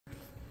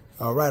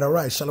All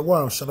right.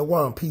 Shalom,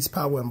 shalom. Peace,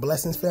 power, and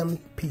blessings, family.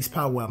 Peace,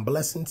 power, and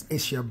blessings.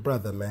 It's your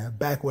brother, man.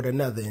 Back with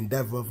another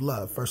endeavor of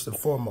love. First and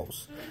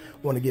foremost,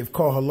 want to give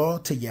call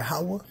halal to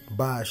Yahweh,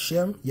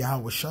 Ba'ashem,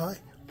 Yahweh Shai,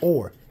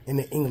 or in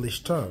the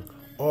English tongue,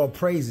 all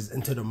praises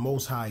unto the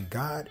Most High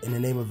God in the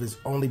name of his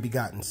only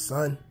begotten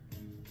Son,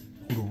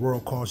 who the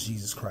world calls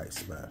Jesus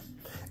Christ, man.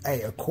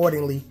 Hey,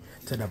 accordingly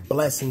to the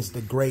blessings,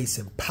 the grace,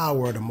 and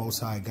power of the Most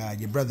High God,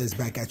 your brother is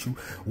back at you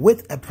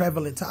with a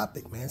prevalent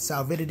topic, man.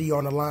 Salvidity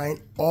on the line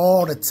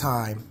all the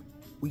time.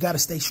 We got to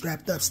stay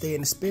strapped up, stay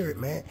in the spirit,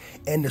 man.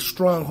 And the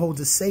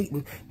strongholds of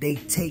Satan, they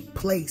take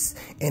place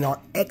and are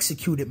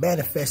executed,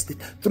 manifested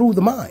through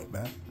the mind,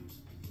 man.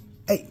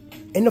 Hey,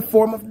 in the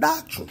form of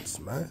doctrines,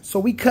 man. So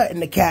we cutting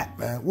the cap,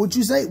 man. What'd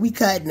you say? We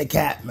cutting the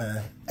cap,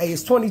 man. Hey,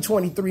 it's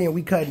 2023 and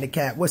we cutting the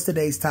cap. What's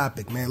today's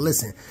topic, man?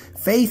 Listen,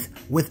 faith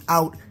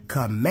without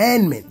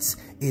commandments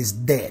is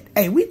dead.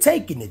 Hey, we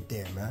taking it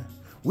there, man.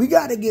 We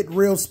got to get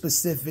real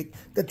specific.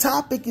 The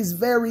topic is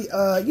very,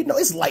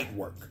 it's light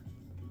work.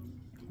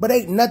 But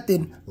ain't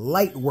nothing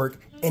light work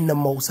in the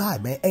Most High,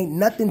 man. Ain't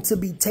nothing to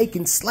be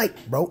taken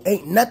slight, bro.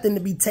 Ain't nothing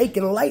to be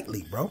taken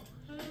lightly, bro.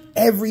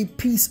 Every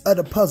piece of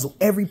the puzzle,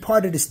 every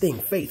part of this thing,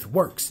 faith,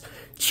 works,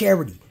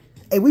 charity.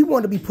 Hey, we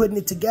want to be putting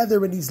it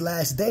together in these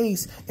last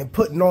days and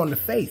putting on the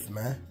faith,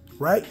 man.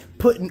 Right?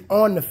 Putting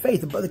on the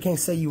faith. The brother can't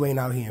say you ain't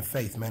out here in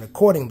faith, man.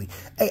 Accordingly.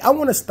 Hey, I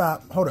want to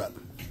stop. Hold up.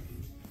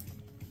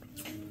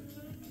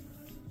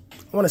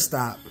 I want to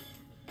stop.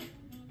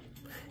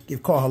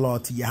 Give call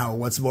halal to Yahweh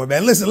once more,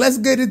 man. Listen, let's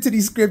get into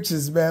these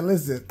scriptures, man.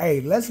 Listen.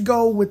 Hey, let's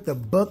go with the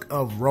book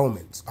of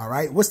Romans. All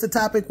right. What's the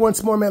topic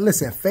once more, man?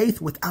 Listen,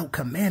 faith without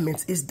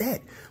commandments is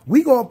dead.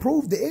 We going to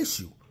prove the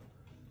issue.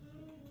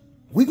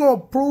 We going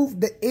to prove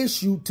the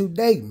issue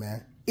today,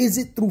 man. Is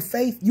it through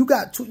faith? You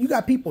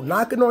got people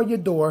knocking on your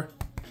door.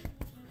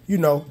 You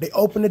know, they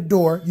open the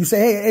door. You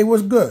say, hey,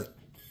 what's good?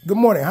 Good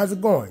morning. How's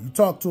it going? You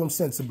talk to them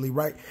sensibly,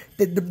 right?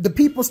 The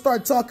people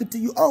start talking to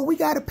you. Oh, we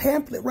got a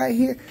pamphlet right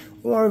here.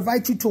 We want to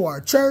invite you to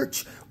our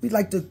church. We'd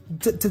like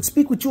to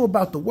speak with you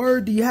about the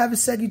word. Do you have a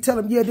second? You tell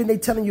them, yeah. Then they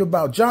telling you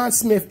about John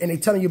Smith and they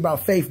telling you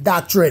about faith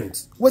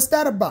doctrines. What's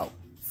that about?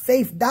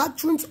 Faith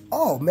doctrines?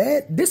 Oh,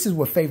 man, this is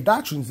what faith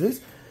doctrines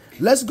is.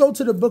 Let's go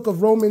to the book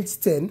of Romans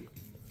 10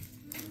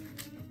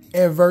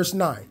 and verse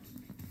 9.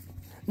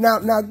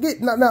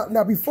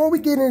 Now, before we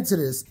get into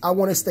this, I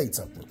want to state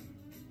something.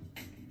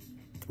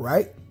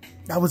 Right?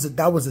 That was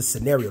a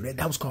scenario.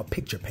 That was called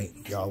picture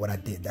painting, y'all, what I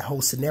did. That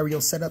whole scenario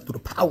set up through the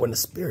power and the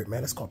spirit,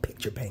 man. That's called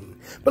picture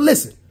painting. But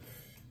listen,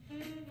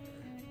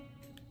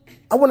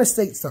 I want to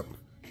state something.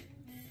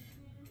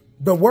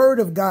 The word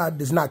of God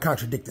does not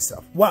contradict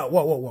itself.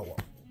 Whoa.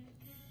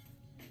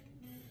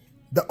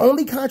 The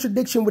only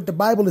contradiction with the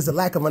Bible is the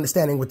lack of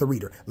understanding with the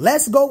reader.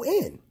 Let's go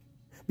in.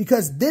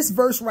 Because this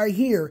verse right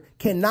here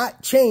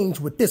cannot change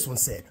what this one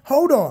said.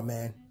 Hold on,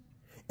 man.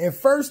 And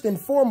first and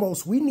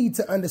foremost, we need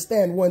to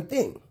understand one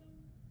thing.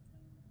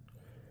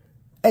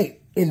 Hey,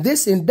 in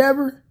this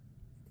endeavor,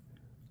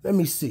 let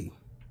me see.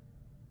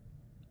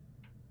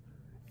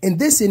 In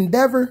this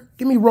endeavor,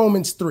 give me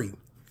Romans 3.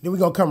 Then we're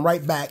going to come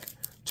right back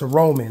to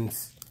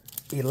Romans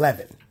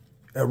 11.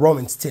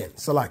 Romans 10.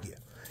 Salakia.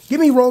 Give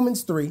me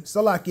Romans 3.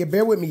 Salakia,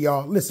 bear with me,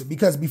 y'all. Listen,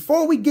 because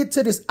before we get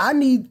to this, I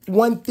need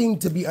one thing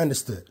to be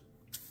understood.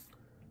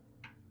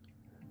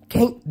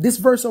 This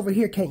verse over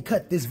here can't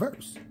cut this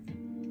verse.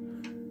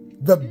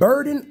 The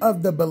burden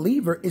of the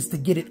believer is to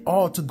get it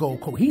all to go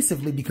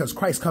cohesively because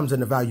Christ comes in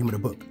the volume of the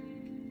book.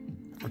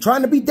 I'm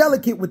trying to be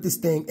delicate with this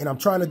thing, and I'm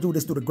trying to do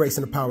this through the grace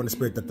and the power and the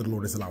spirit that the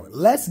Lord is allowing.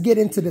 Let's get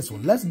into this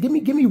one. Let's give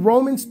me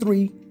Romans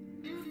 3,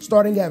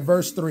 starting at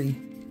verse 3.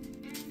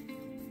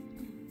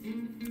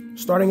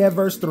 Starting at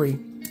verse 3,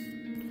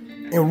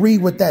 and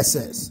read what that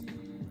says.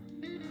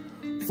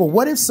 For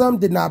what if some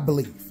did not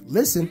believe?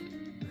 Listen.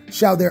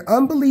 Shall their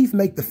unbelief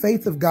make the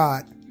faith of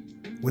God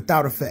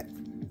without effect?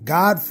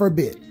 God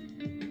forbid.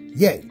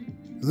 Yea,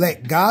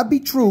 let God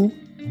be true,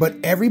 but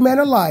every man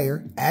a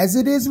liar, as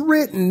it is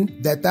written,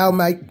 that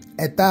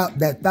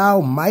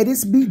thou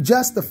mightest be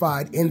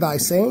justified in thy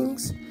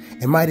sayings,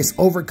 and mightest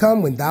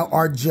overcome when thou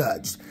art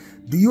judged.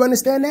 Do you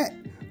understand that?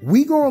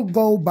 We gonna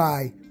go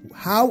by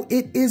how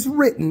it is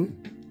written,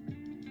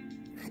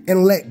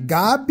 and let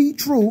God be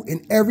true,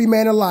 and every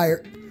man a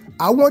liar.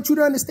 I want you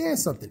to understand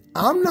something.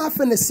 I'm not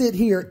finna sit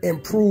here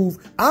and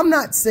prove. I'm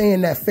not saying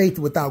that faith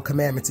without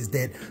commandments is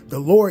dead. The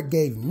Lord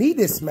gave me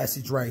this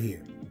message right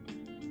here.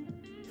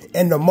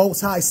 And the Most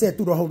High said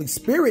through the Holy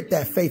Spirit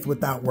that faith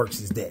without works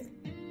is dead.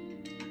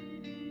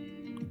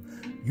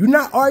 You're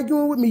not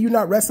arguing with me. You're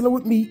not wrestling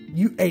with me.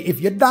 If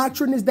your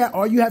doctrine is that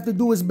all you have to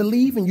do is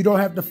believe and you don't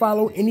have to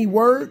follow any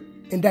word,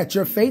 and that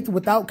your faith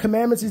without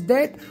commandments is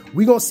dead,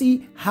 we're going to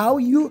see how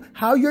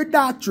your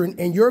doctrine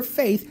and your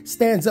faith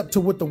stands up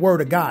to what the word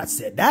of God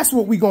said. That's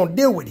what we're going to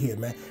deal with here,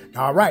 man.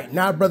 All right.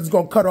 Now brother's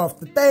going to cut off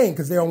the thing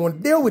because they don't want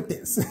to deal with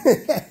this.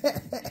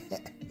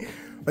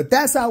 But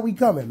that's how we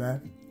coming,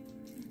 man.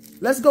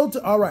 Let's go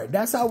to, all right.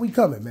 That's how we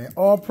coming, man.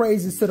 All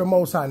praises to the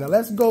Most High. Now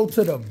let's go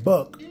to the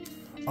book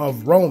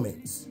of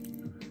Romans,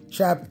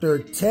 chapter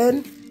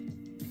 10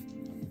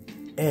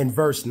 and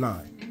verse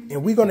 9.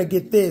 And we're going to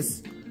get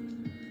this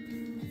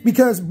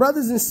because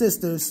brothers and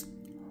sisters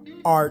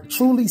are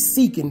truly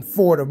seeking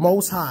for the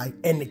Most High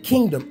and the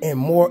kingdom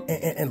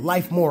and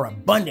life more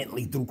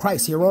abundantly through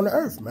Christ here on the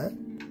earth,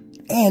 man.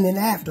 And in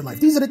the afterlife.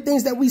 These are the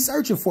things that we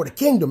searching for, the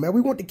kingdom, man.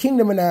 We want the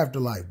kingdom in the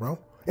afterlife, bro.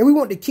 And we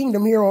want the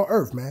kingdom here on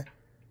earth, man.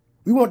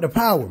 We want the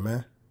power,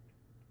 man.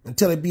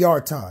 Until it be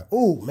our time.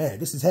 Oh, man,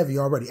 this is heavy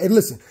already. Hey,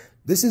 listen,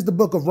 this is the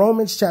book of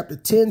Romans chapter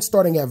 10,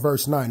 starting at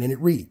verse 9. And it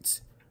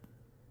reads,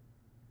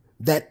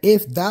 that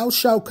if thou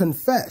shalt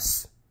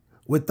confess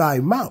with thy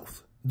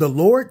mouth the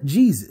Lord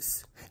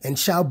Jesus, and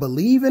shalt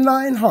believe in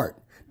thine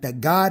heart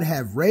that God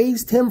have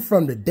raised him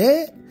from the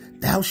dead,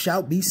 thou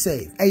shalt be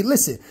saved. Hey,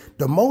 listen,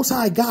 the Most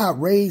High God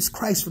raised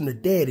Christ from the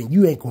dead, and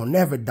you ain't gonna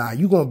never die.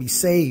 You're gonna be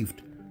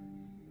saved.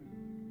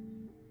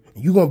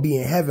 You're gonna be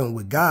in heaven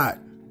with God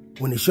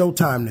when it's your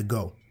time to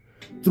go.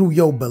 Through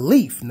your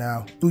belief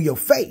now, through your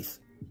faith,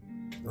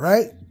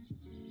 right?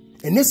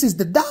 And this is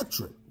the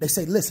doctrine. They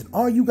say, listen,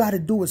 all you got to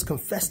do is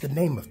confess the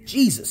name of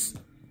Jesus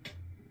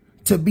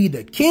to be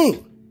the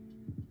king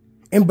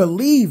and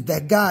believe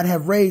that God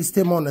have raised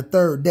him on the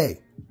third day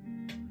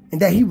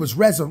and that he was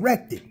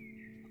resurrected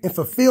and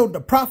fulfilled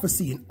the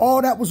prophecy and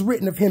all that was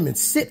written of him and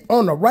sit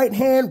on the right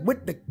hand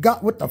with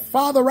the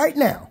Father right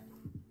now.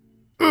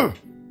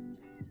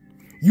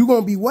 You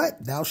going to be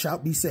what? Thou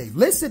shalt be saved.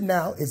 Listen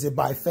now, is it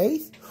by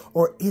faith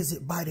or is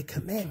it by the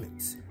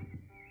commandments?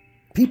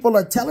 People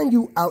are telling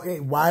you, hey,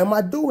 why am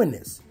I doing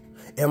this?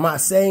 Am I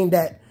saying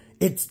that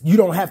you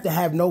don't have to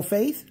have no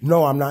faith?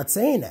 No, I'm not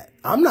saying that.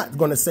 I'm not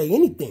going to say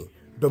anything.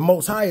 The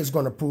Most High is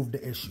going to prove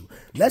the issue.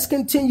 Let's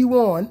continue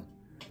on.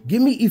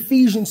 Give me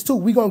Ephesians 2.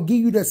 We're going to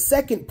give you the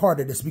second part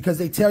of this because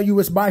they tell you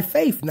it's by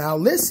faith. Now,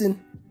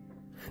 listen,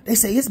 they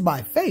say it's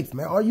by faith,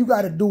 man. All you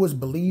got to do is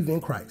believe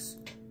in Christ.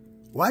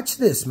 Watch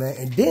this, man.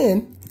 And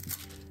then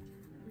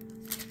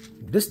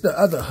this the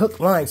other hook,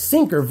 line,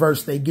 sinker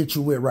verse they get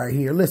you with right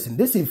here. Listen,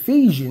 this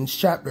Ephesians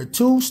chapter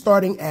 2,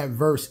 starting at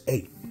verse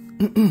 8.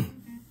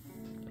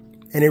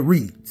 And it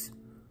reads,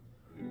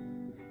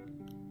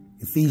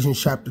 Ephesians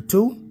chapter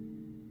 2,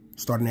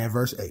 starting at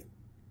verse 8.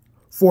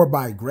 For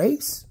by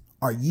grace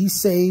are ye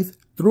saved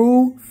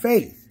through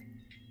faith,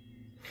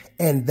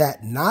 and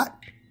that not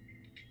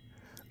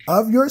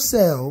of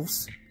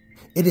yourselves,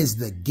 it is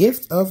the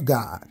gift of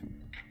God.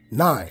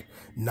 9,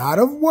 not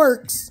of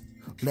works,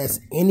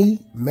 lest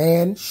any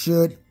man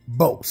should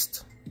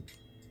boast.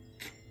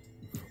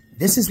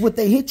 This is what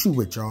they hit you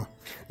with, y'all.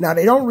 Now,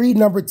 they don't read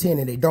number 10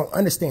 and they don't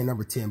understand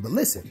number 10, but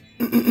listen.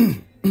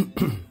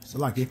 So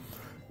like it,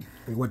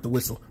 we went the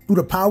whistle. Through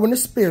the power and the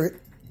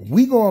spirit,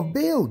 we gonna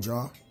build,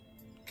 y'all.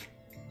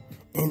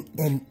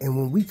 And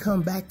when we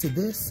come back to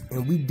this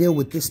and we deal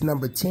with this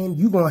number 10,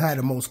 you're gonna have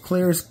the most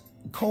clearest,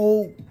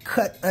 cold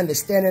cut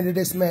understanding of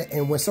this, man.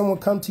 And when someone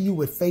come to you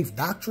with faith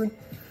doctrine,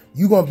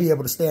 you're going to be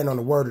able to stand on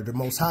the word of the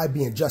Most High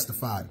being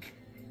justified.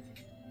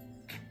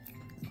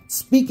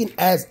 Speaking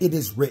as it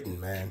is written,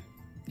 man.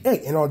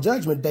 Hey, and on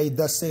judgment day,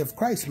 thus saith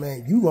Christ,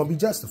 man, you're going to be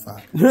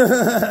justified.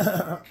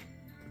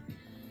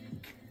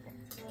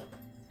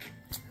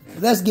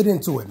 Let's get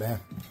into it, man.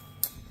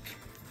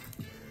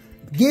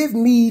 Give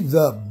me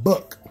the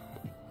book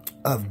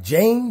of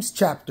James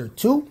chapter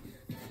 2,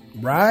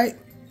 right?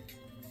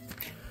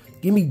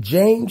 Give me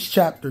James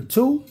chapter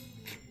 2,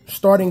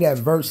 starting at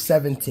verse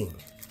 17.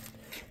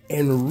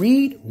 And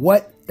read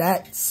what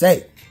that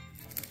say.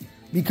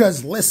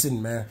 Because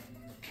listen, man,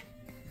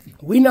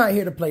 we not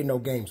here to play no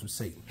games with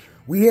Satan.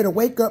 We here to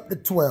wake up the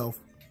 12.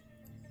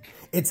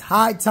 It's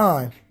high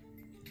time.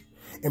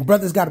 And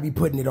brothers got to be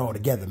putting it all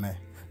together, man.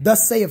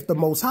 Thus saith the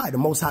Most High. The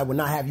Most High will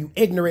not have you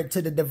ignorant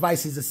to the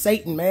devices of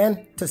Satan,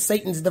 man. To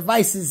Satan's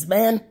devices,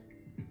 man.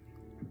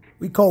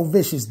 We cold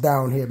vicious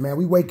down here, man.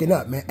 We waking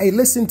up, man. Hey,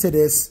 listen to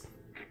this.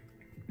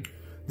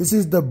 This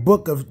is the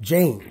book of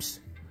James.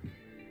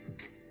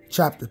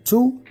 Chapter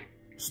 2,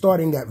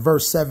 starting at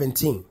verse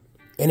 17.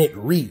 And it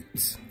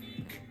reads,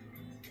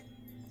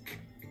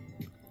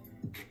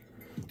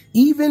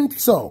 even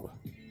so,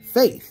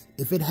 faith,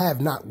 if it have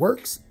not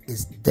works,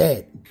 is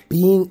dead,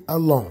 being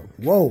alone.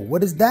 Whoa,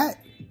 what is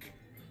that?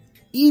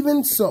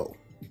 Even so,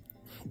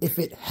 if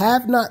it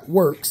have not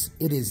works,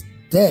 it is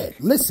dead.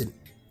 Listen,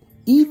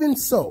 even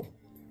so,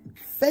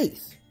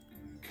 faith,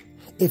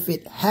 if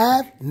it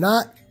have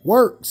not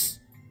works,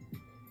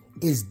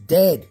 is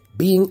dead,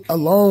 being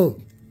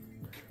alone.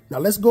 Now,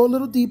 let's go a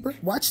little deeper.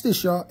 Watch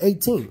this, y'all.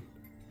 18.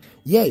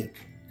 Yea,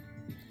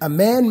 a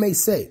man may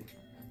say,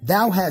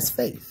 thou hast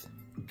faith,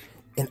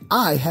 and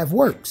I have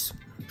works.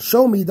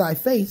 Show me thy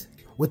faith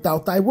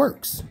without thy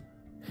works,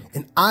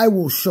 and I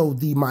will show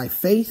thee my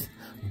faith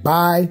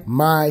by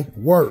my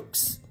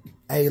works.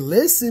 Hey,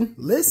 listen,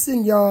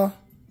 y'all.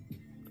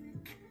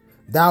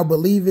 Thou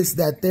believest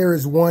that there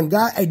is one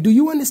God. Hey, do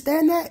you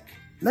understand that?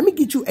 Let me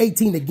get you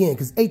 18 again,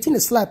 because 18 will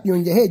slap you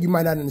in your head. You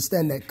might not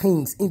understand that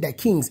King's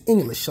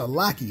English,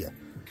 shalakia,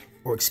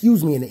 or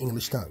excuse me in the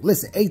English tongue.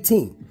 Listen,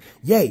 18.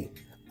 Yea,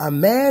 a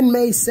man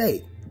may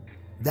say,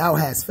 thou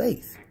hast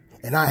faith,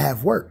 and I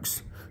have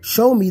works.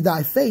 Show me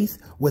thy faith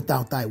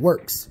without thy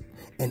works,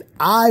 and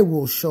I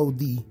will show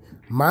thee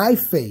my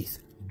faith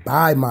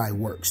by my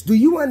works. Do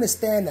you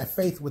understand that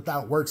faith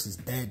without works is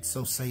dead?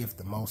 So saith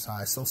the Most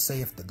High. So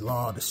saith the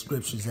law, the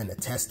scriptures, and the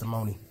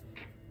testimony.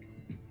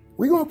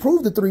 We're going to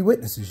prove the three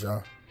witnesses,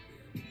 y'all.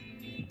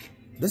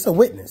 This is a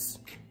witness.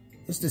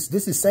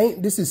 This is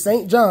Saint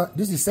John.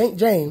 This is Saint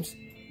James,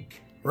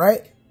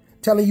 right?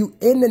 Telling you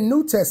in the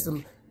New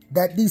Testament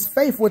that these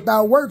faith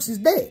without works is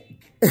dead.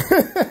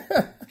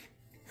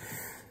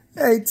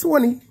 Hey,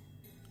 20.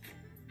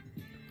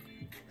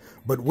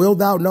 But wilt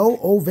thou know,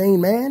 O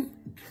vain man,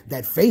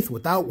 that faith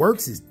without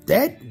works is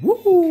dead?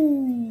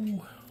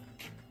 Woo!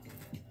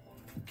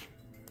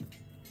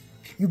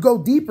 You go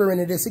deeper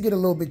into this, it get a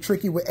little bit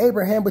tricky with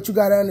Abraham, but you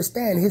got to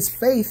understand his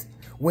faith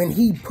when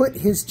he put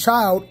his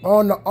child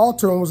on the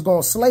altar and was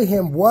going to slay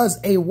him was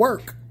a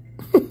work.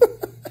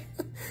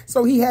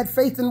 So he had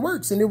faith in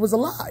works and it was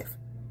alive.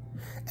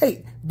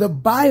 Hey, the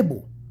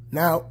Bible.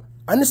 Now,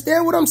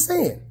 understand what I'm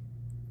saying.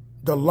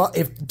 The law,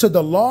 to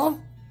the law,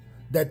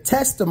 the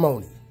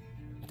testimony,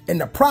 and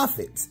the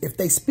prophets, if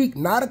they speak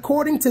not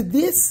according to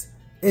this,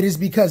 it is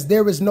because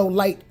there is no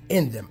light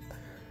in them.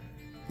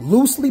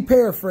 Loosely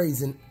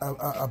paraphrasing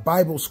a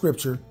Bible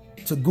scripture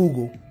to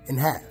Google and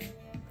have,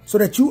 so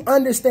that you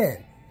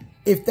understand,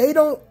 if they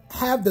don't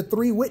have the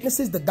three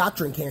witnesses, the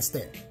doctrine can't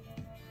stand.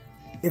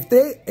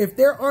 If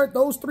there aren't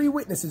those three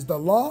witnesses, the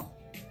law,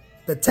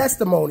 the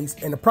testimonies,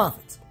 and the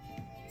prophets,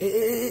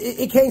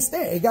 it can't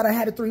stand. It got to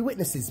have the three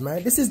witnesses,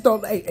 man. This is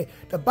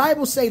the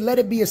Bible say, let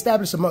it be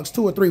established amongst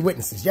 2 or 3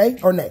 witnesses, yay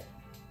or nay.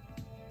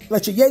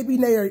 Let your yay be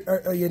nay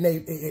or your nay,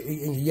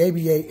 and your yay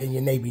be yay and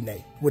your nay be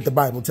nay. What the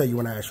Bible tell you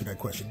when I ask you that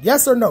question.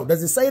 Yes or no?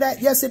 Does it say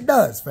that? Yes, it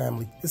does,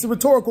 family. It's a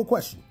rhetorical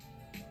question.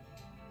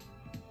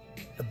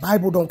 The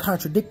Bible don't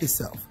contradict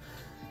itself.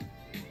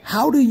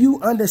 How do you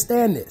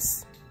understand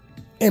this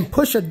and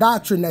push a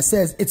doctrine that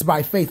says it's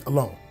by faith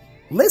alone?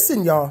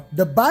 Listen, y'all,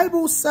 the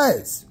Bible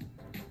says,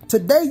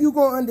 today you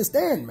gonna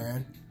understand,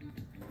 man.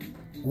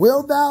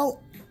 Will thou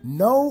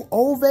know,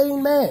 O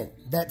vain man,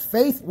 that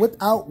faith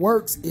without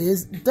works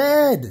is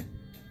dead?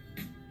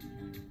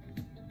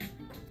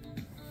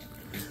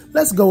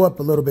 Let's go up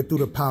a little bit through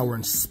the power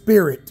and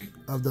spirit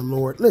of the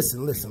Lord.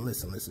 Listen.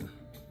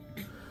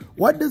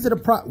 What does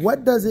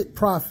it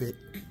profit,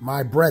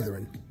 my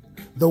brethren,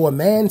 though a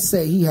man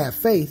say he have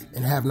faith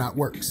and have not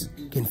works?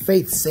 Can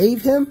faith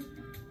save him?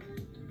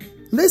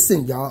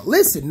 Listen, y'all.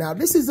 Listen. Now,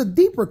 this is a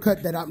deeper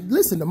cut that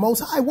the Most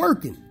High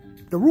working.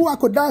 The Ruach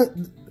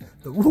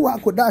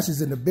Kodash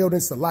is in the building.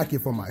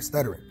 Salakia for my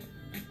stuttering.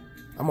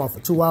 I'm on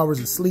for 2 hours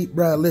of sleep,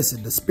 bro.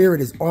 Listen, the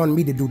Spirit is on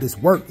me to do this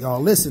work, y'all.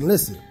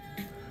 Listen.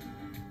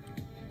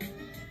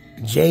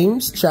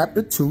 James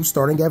chapter 2,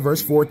 starting at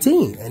verse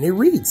 14. And it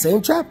reads,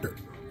 same chapter.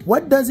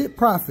 What does it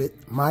profit,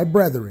 my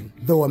brethren,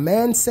 though a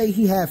man say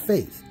he have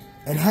faith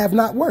and have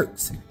not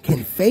works?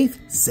 Can faith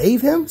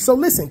save him? So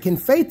listen, can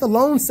faith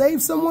alone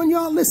save someone,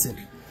 y'all? Listen,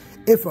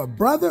 if a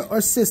brother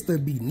or sister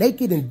be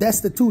naked and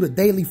destitute of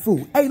daily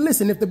food. Hey,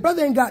 listen, if the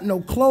brother ain't got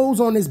no clothes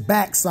on his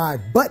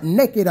backside, butt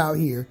naked out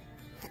here,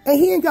 and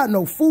he ain't got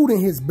no food in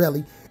his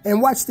belly,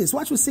 and watch this,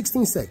 watch what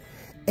 16 say.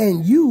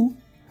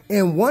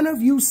 And one of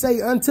you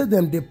say unto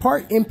them,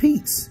 depart in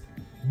peace,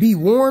 be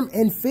warm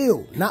and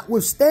filled,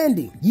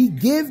 notwithstanding ye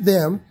give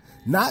them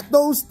not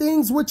those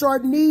things which are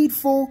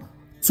needful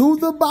to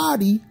the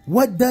body,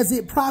 what does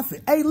it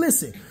profit? Hey,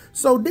 listen.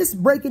 So this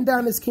breaking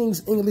down this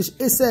King's English,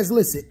 it says,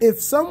 listen,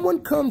 if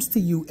someone comes to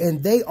you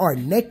and they are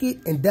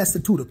naked and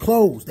destitute of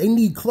clothes, they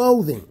need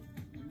clothing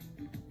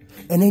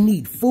and they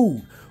need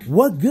food.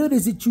 What good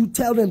is it you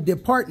tell them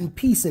depart in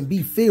peace and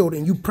be filled,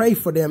 and you pray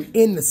for them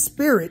in the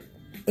spirit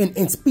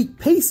and speak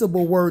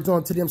peaceable words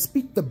unto them,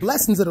 speak the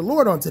blessings of the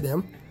Lord unto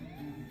them.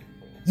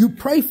 You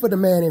pray for the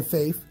man in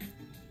faith.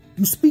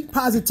 You speak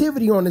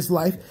positivity on his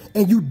life,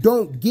 and you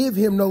don't give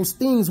him those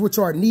things which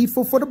are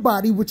needful for the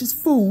body, which is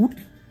food.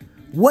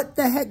 What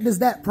the heck does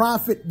that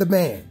profit the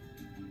man?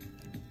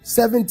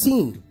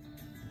 17.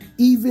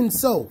 Even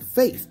so,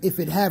 faith, if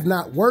it have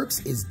not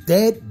works, is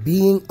dead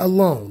being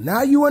alone.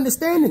 Now you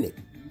understanding it.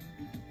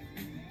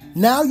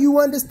 Now you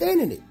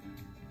understanding it.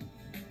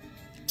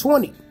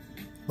 20.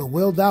 But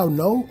wilt thou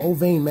know, O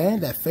vain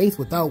man, that faith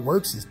without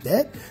works is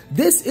dead?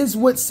 This is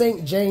what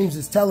St. James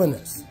is telling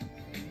us.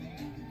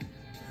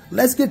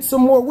 Let's get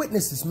some more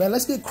witnesses, man.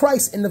 Let's get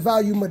Christ in the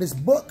volume of this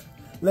book.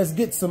 Let's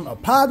get some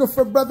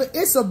apocrypha, brother.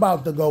 It's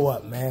about to go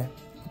up, man.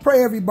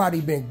 Pray everybody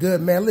been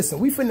good, man. Listen,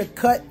 we finna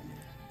cut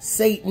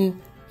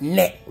Satan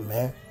neck,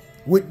 man,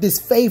 with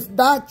this faith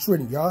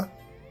doctrine, y'all.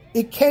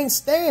 It can't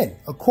stand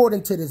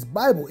according to this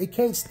Bible. It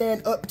can't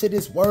stand up to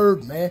this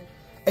word, man.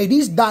 Hey,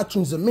 these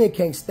doctrines of men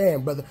can't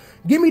stand, brother.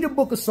 Give me the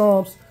book of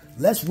Psalms.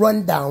 Let's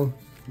run down.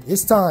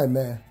 It's time,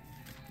 man.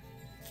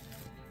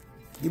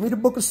 Give me the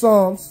book of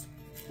Psalms,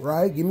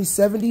 right? Give me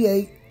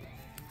 78.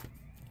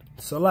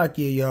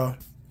 Salakia, y'all.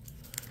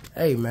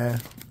 Hey,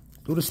 man.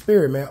 Through the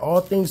Spirit, man.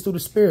 All things through the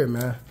Spirit,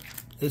 man.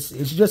 It's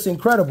just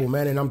incredible,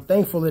 man. And I'm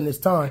thankful in this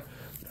time.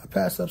 Did I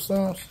pass up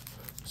Psalms?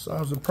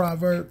 Psalms and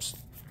Proverbs.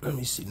 Let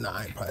me see. Nah,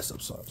 I ain't pass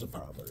up Psalms and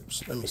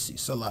Proverbs. Let me see.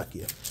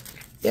 Salakia.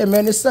 Yeah,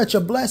 man. It's such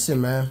a blessing,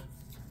 man.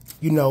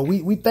 You know,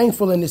 we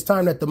thankful in this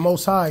time that the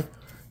Most High,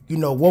 you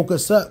know, woke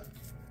us up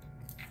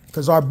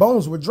because our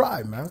bones were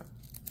dry, man.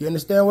 You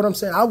understand what I'm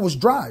saying? I was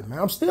dry, man.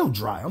 I'm still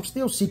dry. I'm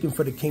still seeking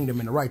for the kingdom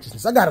and the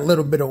righteousness. I got a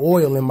little bit of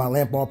oil in my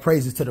lamp, all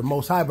praises to the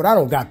Most High, but I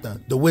don't got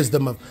the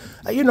wisdom of,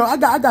 you know, I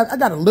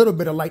got a little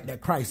bit of light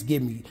that Christ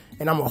give me,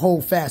 and I'm going to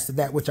hold fast to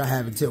that which I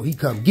have until he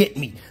come get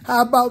me.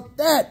 How about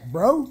that,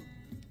 bro?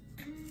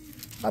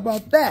 How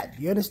about that?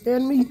 You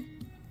understand me?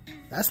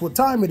 That's what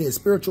time it is.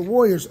 Spiritual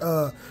warriors,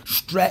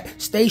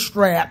 stay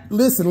strapped.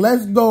 Listen,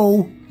 let's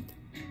go.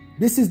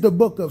 This is the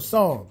book of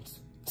Psalms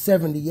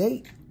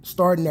 78,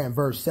 starting at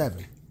verse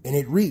 7. And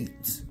it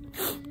reads,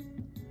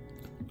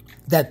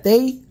 that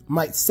they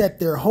might set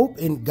their hope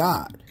in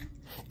God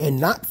and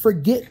not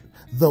forget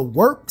the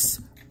works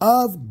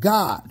of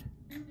God,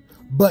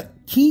 but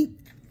keep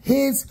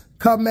his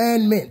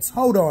commandments.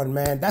 Hold on,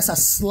 man. That's a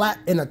slap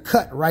and a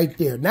cut right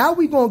there. Now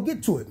we gonna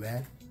get to it,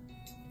 man.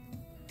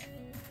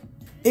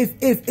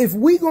 If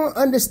we gonna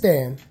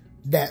understand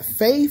that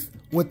faith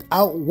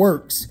without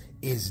works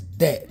is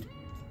dead,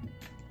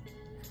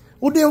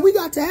 well, then we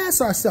got to ask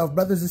ourselves,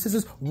 brothers and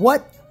sisters,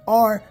 what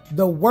are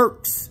the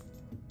works?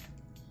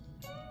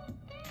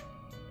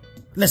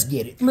 Let's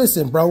get it.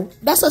 Listen, bro,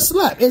 that's a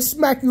slap. It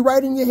smack you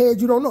right in your head.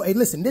 You don't know. Hey,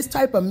 listen, this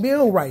type of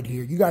meal right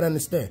here, you got to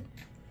understand.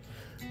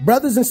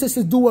 Brothers and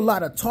sisters do a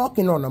lot of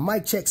talking on the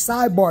mic check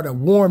sidebar to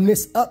warm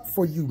this up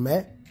for you,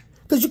 man.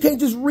 Because you can't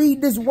just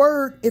read this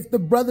word if the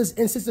brothers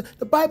and sisters,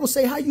 the Bible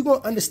say, how you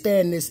going to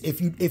understand this if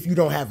you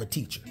don't have a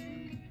teacher?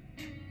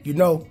 You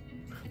know,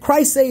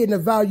 Christ say in the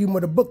volume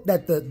of the book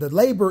that the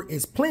labor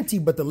is plenty,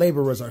 but the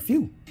laborers are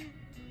few.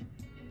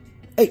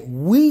 Hey,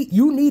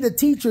 you need a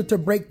teacher to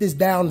break this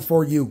down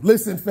for you.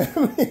 Listen,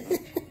 family.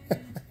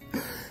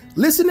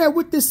 Listen at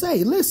what this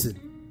say. Listen.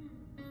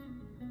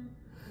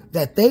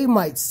 That they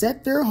might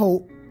set their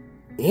hope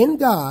in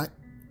God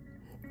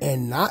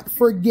and not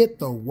forget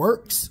the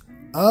works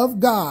of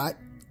God,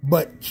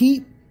 but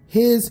keep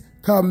his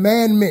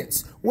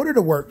commandments. What are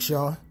the works,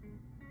 y'all?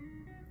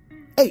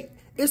 Hey,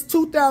 it's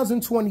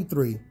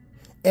 2023,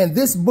 and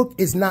this book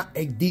is not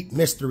a deep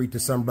mystery to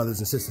some brothers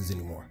and sisters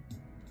anymore.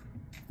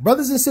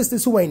 Brothers and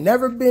sisters who ain't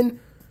never been,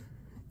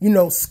 you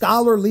know,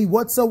 scholarly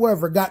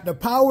whatsoever, got the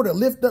power to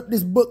lift up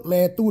this book,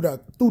 man, through the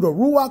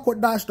Ruach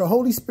Kodash, the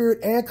Holy Spirit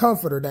and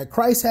Comforter that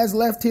Christ has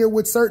left here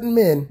with certain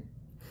men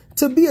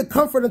to be a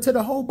comforter to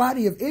the whole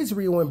body of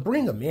Israel and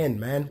bring them in,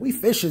 man. We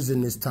fishers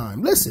in this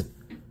time. Listen.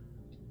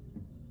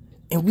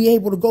 And we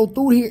able to go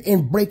through here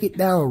and break it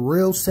down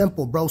real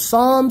simple, bro.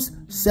 Psalms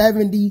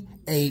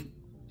 78.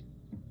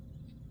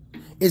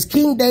 Is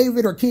King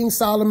David or King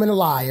Solomon a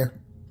liar?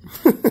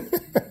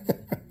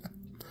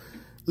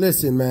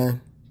 Listen,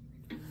 man.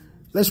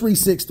 Let's read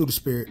 6 through the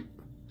Spirit.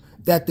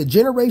 That the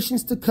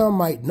generations to come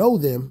might know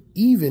them,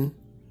 even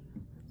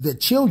the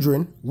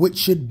children which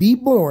should be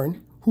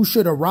born, who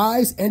should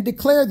arise and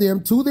declare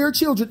them to their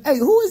children. Hey,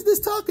 who is this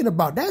talking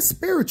about? That's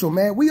spiritual,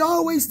 man. We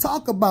always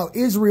talk about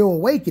Israel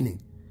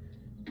awakening.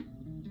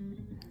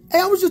 Hey,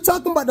 I was just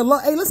talking about the law.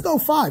 Hey, let's go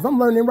 5. I'm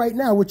learning right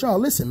now with y'all.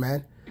 Listen,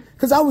 man.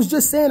 Because I was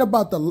just saying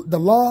about the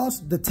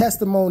laws, the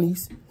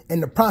testimonies,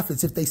 and the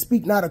prophets. If they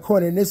speak not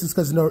according to this, is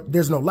because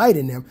there's no light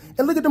in them.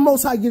 And look at the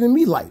Most High giving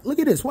me light. Look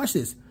at this. Watch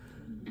this.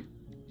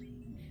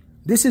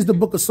 This is the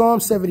book of Psalm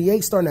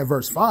 78, starting at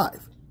verse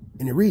 5.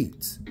 And it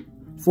reads,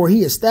 for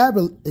he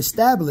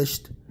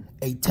established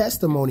a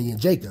testimony in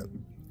Jacob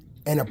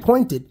and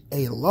appointed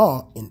a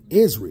law in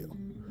Israel,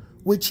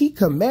 which he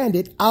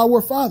commanded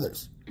our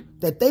fathers,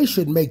 that they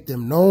should make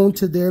them known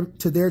to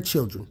their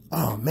children.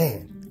 Oh,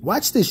 man.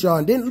 Watch this, y'all.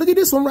 And then look at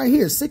this one right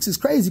here. 6 is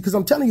crazy because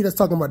I'm telling you that's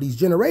talking about these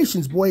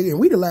generations, boy. And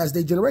we the last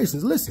day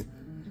generations. Listen.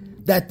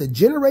 That the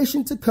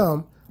generation to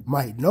come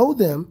might know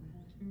them,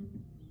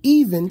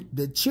 even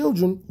the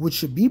children which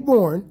should be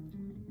born,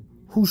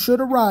 who should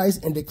arise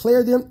and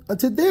declare them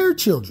unto their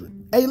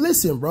children. Hey,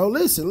 listen, bro.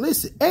 Listen.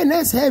 And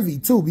that's heavy,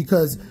 too,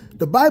 because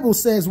the Bible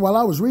says while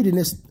I was reading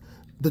this,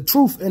 the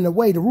truth and the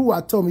way the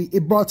Ruach told me,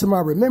 it brought to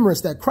my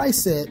remembrance that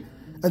Christ said,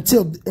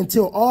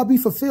 until all be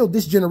fulfilled,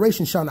 this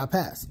generation shall not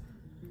pass.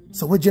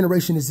 So what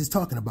generation is this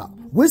talking about?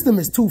 Wisdom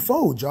is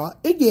twofold, y'all.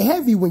 It get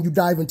heavy when you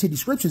dive into these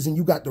scriptures and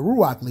you got the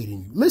Ruach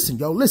leading you. Listen,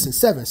 yo, listen,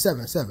 7.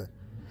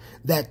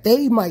 That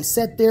they might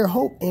set their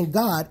hope in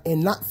God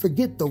and not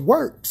forget the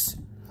works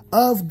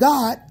of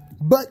God,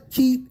 but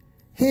keep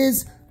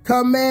his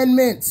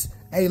commandments.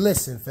 Hey,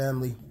 listen,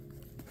 family.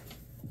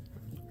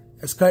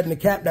 That's cutting the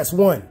cap. That's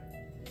 1.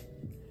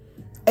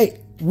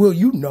 Hey, will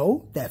you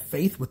know that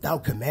faith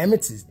without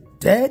commandments is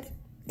dead?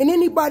 And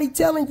anybody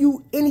telling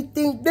you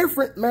anything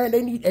different, man,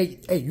 they need,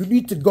 hey, you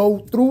need to go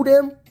through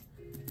them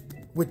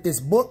with this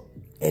book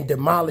and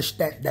demolish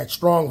that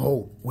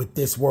stronghold with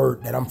this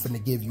word that I'm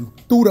finna give you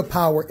through the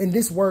power, and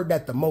this word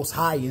that the Most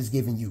High is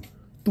giving you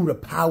through the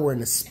power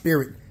and the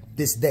Spirit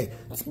this day.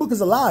 This book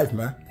is alive,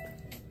 man.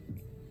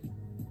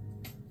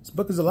 This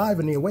book is alive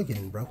in the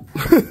awakening, bro.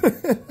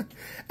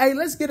 Hey,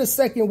 let's get a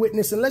second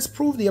witness and let's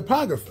prove the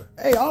Apocrypha.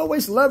 Hey, I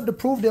always love to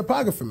prove the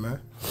Apocrypha, man.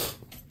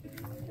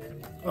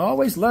 I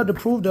always love to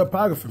prove the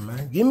Apocrypha,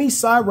 man. Give me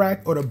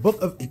Sirach or the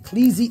book of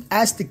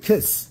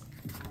Ecclesiasticus.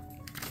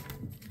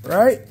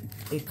 Right?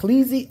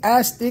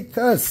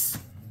 Ecclesiasticus.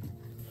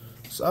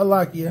 So I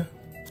like you.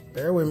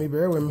 Bear with me,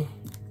 bear with me.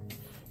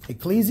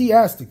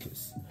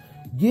 Ecclesiasticus.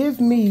 Give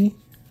me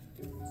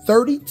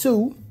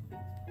 32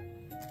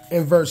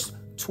 and verse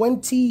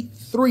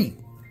 23.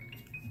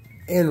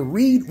 And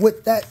read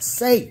what that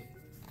say.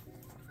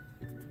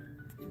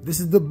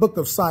 This is the book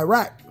of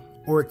Sirach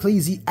or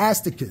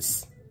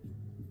Ecclesiasticus.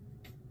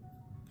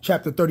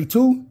 Chapter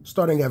 32,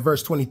 starting at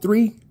verse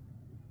 23,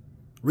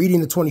 reading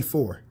to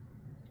 24.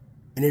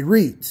 And it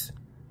reads,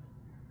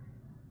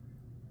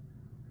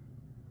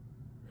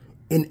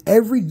 in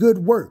every good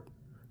work,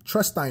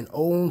 trust thine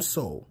own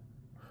soul,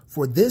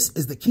 for this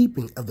is the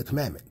keeping of the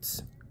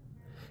commandments.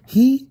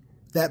 He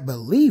that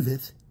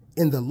believeth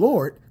in the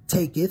Lord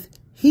taketh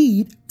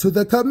heed to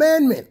the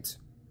commandment,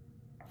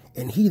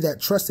 and he that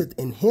trusteth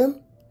in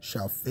him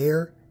shall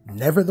fare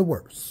never the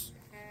worse.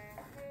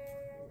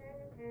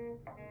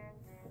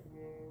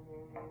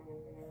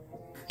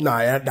 Nah,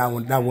 that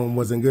one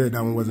wasn't good.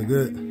 That one wasn't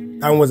good.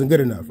 That one wasn't good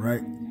enough,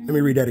 right? Let me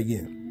read that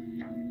again.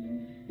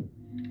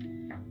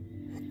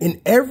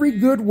 In every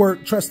good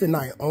work, trust in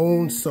thy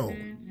own soul.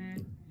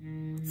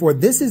 For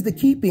this is the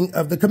keeping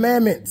of the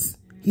commandments.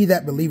 He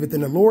that believeth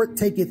in the Lord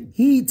taketh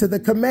heed to the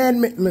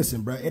commandment.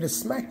 Listen, bro, it'll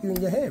smack you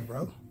in your head,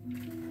 bro.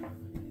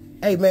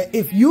 Hey, man,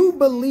 if you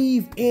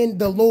believe in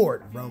the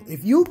Lord, bro,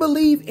 if you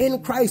believe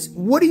in Christ,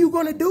 what are you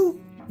going to do?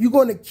 You're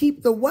going to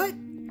keep the what?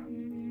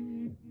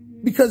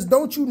 Because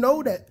don't you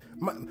know that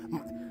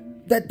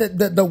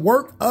the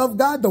work of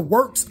God, the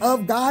works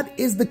of God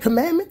is the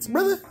commandments,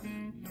 brother?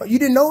 You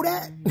didn't know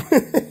that?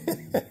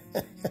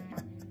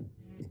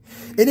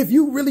 And if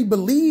you really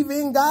believe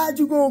in God,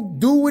 you're going to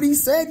do what he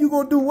said. You're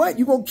going to do what?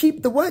 You're going to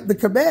keep the what? The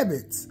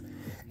commandments.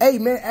 Hey,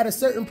 man, at a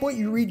certain point,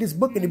 you read this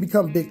book and it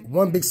becomes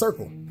one big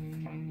circle.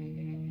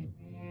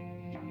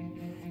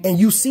 And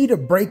you see the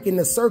break in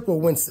the circle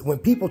when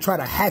people try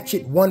to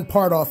hatchet one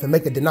part off and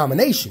make a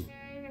denomination.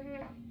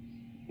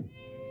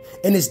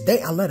 And it's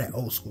I love that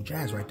old school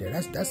jazz right there.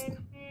 That's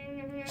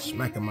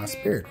smacking my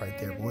spirit right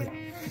there, boy.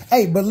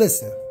 Hey, but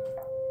listen,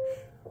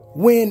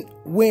 when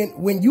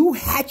you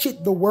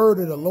hatchet the word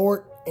of the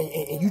Lord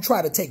and you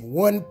try to take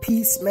one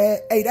piece, man,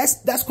 hey,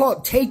 that's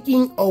called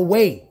taking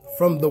away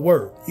from the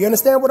word. You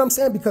understand what I'm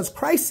saying? Because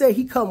Christ said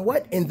he come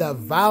what? In the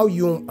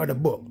volume of the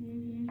book.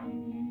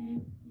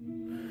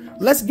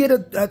 Let's get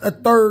a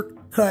third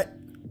cut.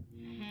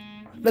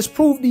 Let's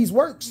prove these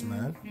works,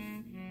 man.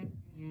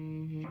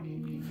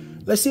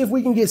 Let's see if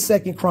we can get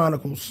 2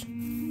 Chronicles.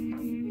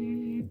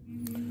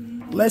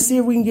 Let's see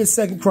if we can get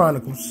 2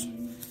 Chronicles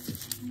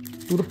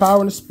through the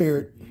power and the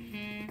Spirit.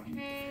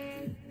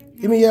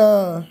 Give me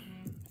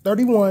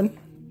 31.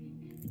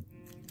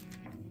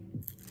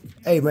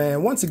 Hey,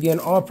 man, once again,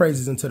 all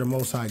praises unto the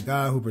Most High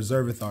God who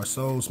preserveth our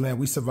souls, man.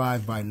 We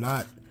survive by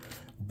not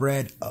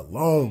bread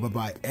alone, but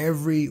by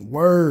every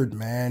word,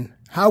 man.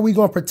 How are we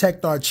going to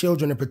protect our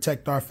children and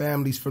protect our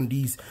families from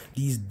these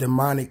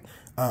demonic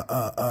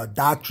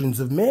doctrines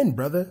of men,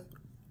 brother,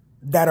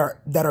 that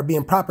are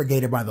being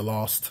propagated by the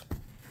lost?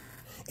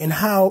 And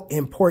how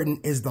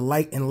important is the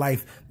light and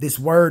life, this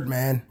word,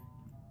 man?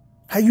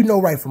 How you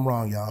know right from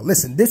wrong, y'all?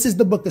 Listen, this is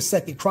the book of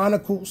 2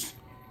 Chronicles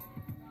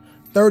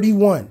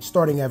 31,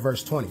 starting at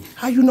verse 20.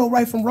 How you know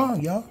right from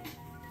wrong, y'all?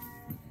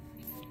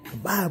 The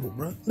Bible,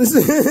 bro.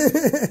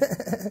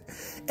 Listen.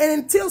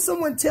 And until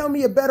someone tell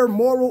me a better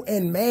moral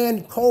and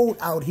man code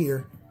out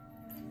here,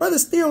 brother,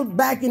 still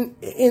back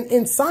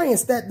in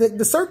science that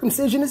the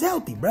circumcision is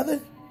healthy,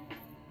 brother.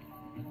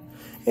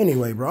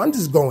 Anyway, bro, I'm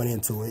just going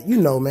into it. You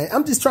know, man,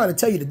 I'm just trying to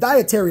tell you the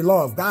dietary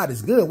law of God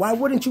is good. Why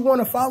wouldn't you want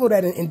to follow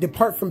that and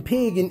depart from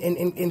pig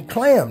and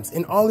clams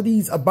and all of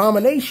these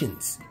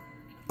abominations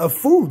of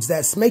foods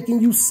that's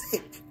making you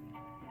sick?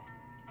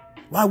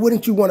 Why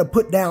wouldn't you want to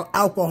put down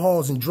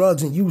alcohols and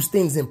drugs and use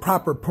things in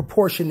proper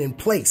proportion and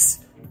place?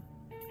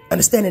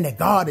 Understanding that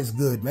God is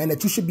good, man,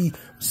 that you should be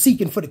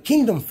seeking for the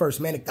kingdom first,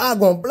 man. That God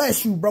gonna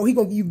bless you, bro. He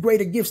gonna give you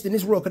greater gifts than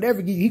this world could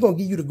ever give you. He gonna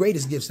give you the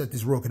greatest gifts that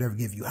this world could ever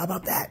give you. How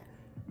about that?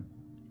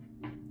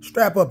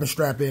 Strap up and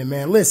strap in,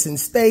 man. Listen,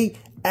 stay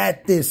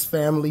at this,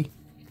 family.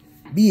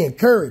 Be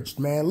encouraged,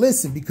 man.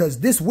 Listen, because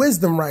this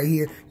wisdom right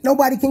here,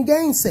 nobody can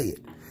gainsay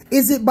it.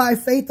 Is it by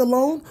faith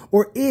alone,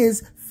 or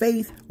is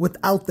faith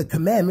without the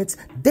commandments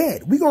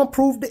dead? We're going to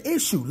prove the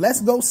issue.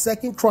 Let's go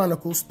 2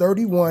 Chronicles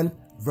 31,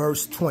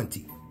 verse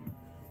 20.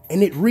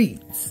 And it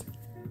reads,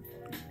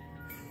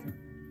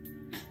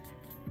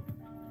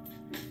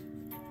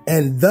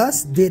 and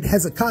thus did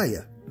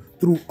Hezekiah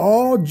through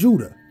all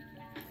Judah,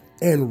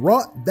 and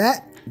wrought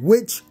that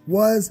which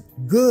was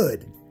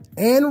good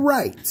and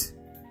right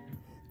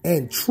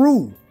and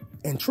true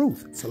and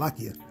truth,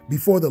 Salakia,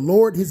 before the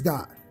Lord his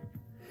God.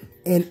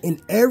 And in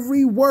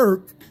every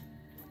work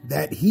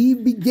that he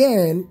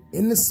began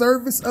in the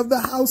service of the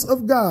house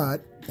of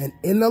God, and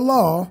in the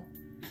law,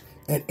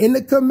 and in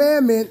the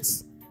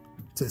commandments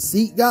to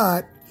seek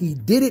God, he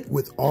did it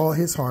with all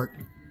his heart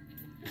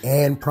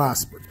and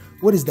prospered.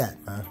 What is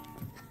that, man?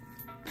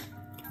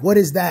 What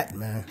is that,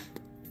 man?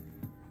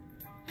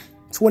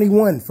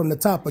 21 from the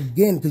top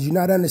again, because you're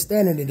not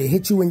understanding it. It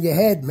hit you in your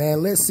head,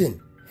 man.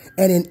 Listen.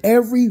 And in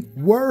every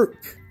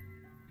work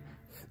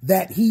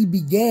that he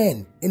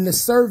began in the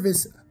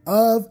service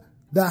of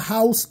the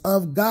house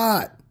of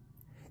God,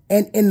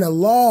 and in the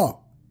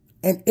law,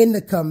 and in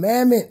the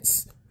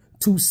commandments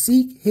to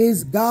seek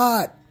his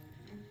God,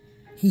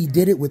 he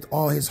did it with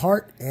all his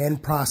heart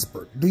and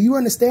prospered. Do you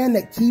understand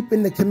that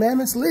keeping the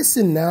commandments?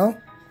 Listen now.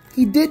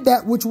 He did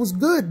that which was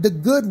good. The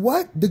good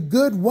what? The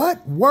good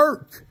what?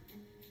 Work.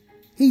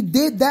 He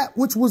did that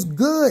which was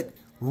good,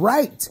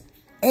 right,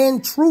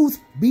 and truth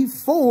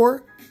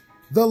before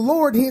the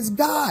Lord his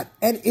God.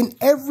 And in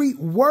every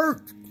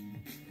work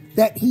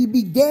that he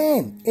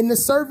began in the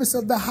service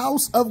of the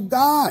house of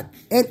God,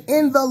 and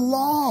in the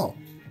law,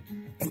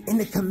 and in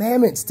the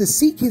commandments to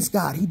seek his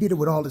God, he did it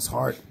with all his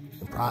heart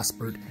and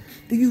prospered.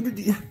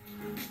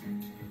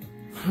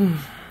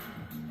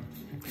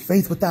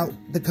 Faith without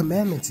the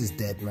commandments is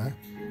dead, man.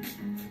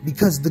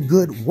 Because the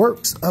good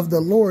works of the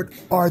Lord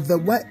are the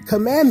what?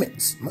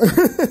 Commandments.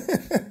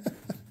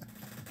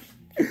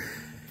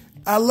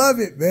 I love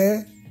it,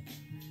 man.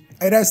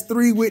 Hey, that's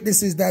 3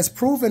 witnesses that's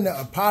proven the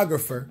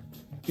apocrypha.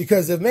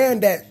 Because the man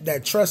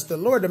that trusts the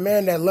Lord, the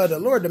man that loves the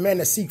Lord, the man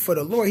that seek for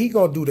the Lord, he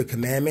gonna do the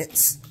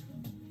commandments.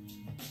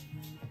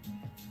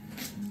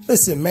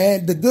 Listen,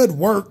 man, the good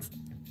work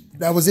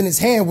that was in his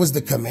hand was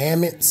the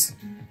commandments.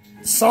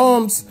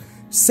 Psalms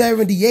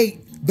 78.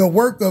 The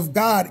work of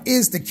God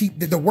is to keep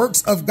the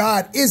works of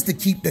God is to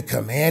keep the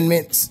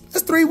commandments.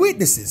 That's 3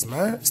 witnesses,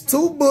 man. It's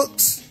 2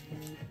 books.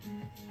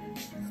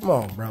 Come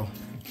on, bro.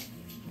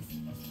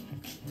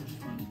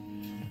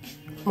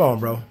 Come on,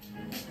 bro.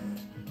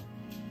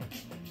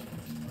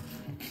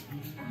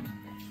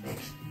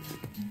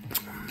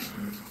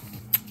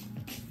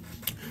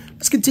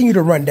 Let's continue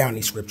to run down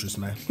these scriptures,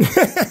 man.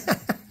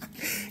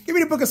 Give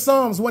me the book of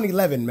Psalms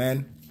 111,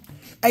 man.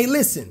 Hey,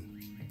 listen.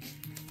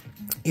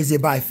 Is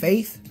it by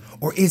faith?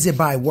 Or is it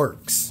by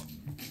works?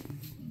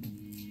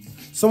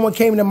 Someone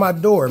came to my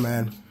door,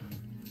 man,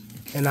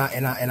 and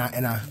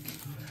I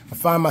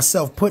find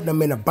myself putting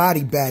them in a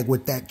body bag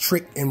with that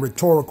trick and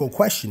rhetorical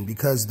question,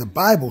 because the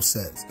Bible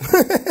says.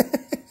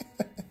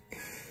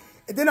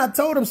 And then I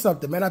told him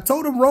something, man. I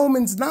told him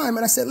Romans 9, and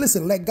I said,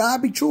 listen, let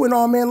God be true and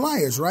all men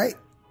liars, right?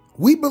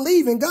 We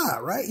believe in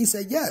God, right? He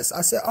said, yes.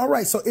 I said, all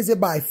right, so is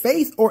it by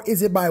faith or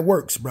is it by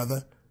works,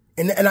 brother?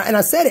 And I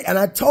said it, and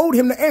I told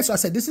him the answer. I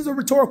said, this is a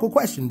rhetorical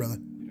question, brother.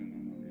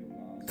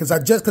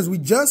 Because we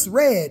just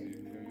read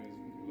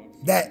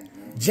that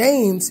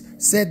James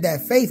said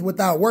that faith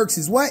without works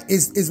is what?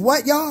 Is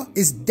what, y'all?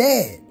 Is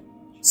dead.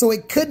 So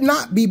it could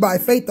not be by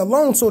faith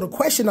alone. So the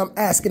question I'm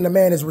asking the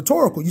man is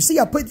rhetorical. You see,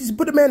 I put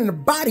the man in a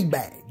body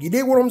bag. You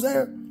dig what I'm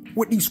saying?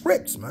 With these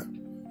scripts,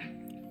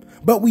 man.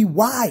 But we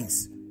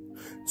wise,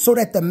 so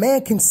that the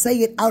man can say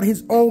it out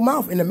his own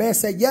mouth. And the man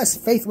said, yes,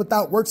 faith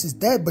without works is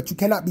dead, but you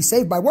cannot be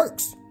saved by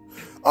works.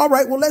 All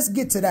right, well, let's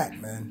get to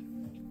that, man.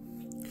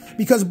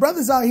 Because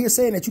brothers out here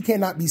saying that you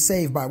cannot be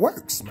saved by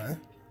works, man.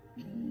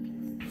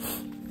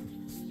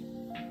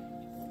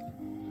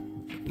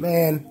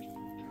 Man,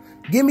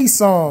 give me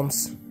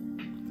Psalms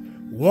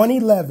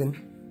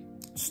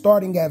 111,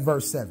 starting at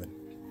verse 7.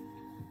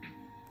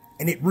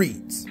 And it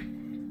reads,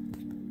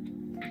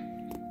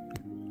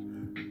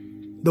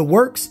 the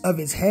works of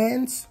his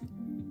hands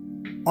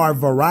are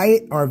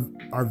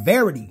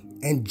verity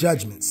and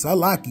judgment.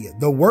 Salakia.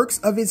 The works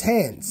of his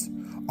hands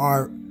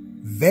are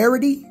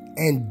verity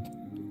and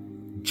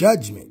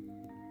judgment.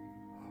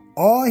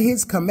 All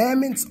his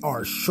commandments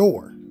are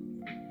sure.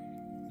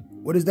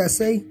 What does that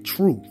say?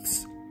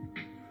 Truths.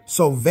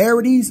 So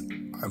verities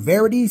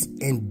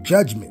and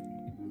judgment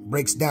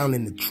breaks down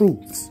into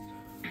truths.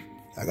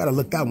 I got to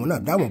look that one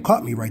up. That one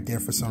caught me right there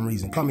for some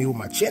reason. Caught me with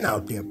my chin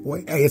out there,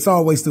 boy. Hey, it's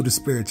always through the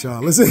Spirit,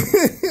 y'all. Listen.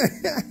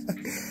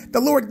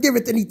 The Lord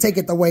giveth and he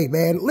taketh away,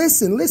 man.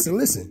 Listen. Let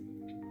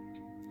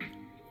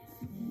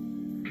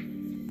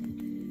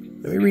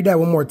me read that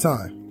one more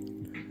time.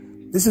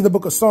 This is the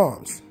book of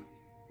Psalms,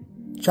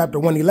 chapter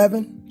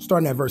 111,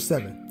 starting at verse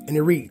 7. And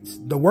it reads,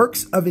 the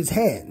works of his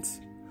hands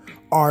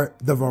are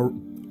the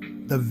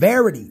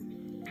verity.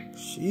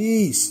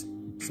 Jeez.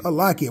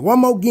 Salakia. One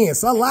more again.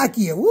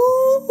 Salakia.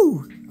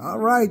 Woo! All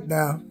right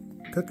now.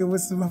 Cooking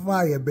with some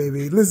fire,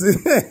 baby. Listen.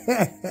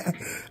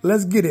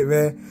 Let's get it,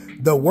 man.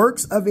 The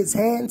works of his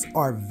hands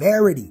are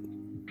verity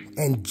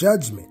and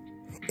judgment,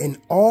 and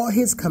all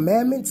his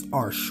commandments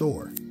are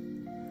sure.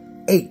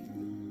 8.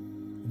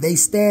 They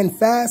stand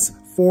fast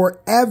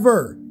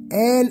forever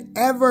and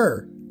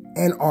ever,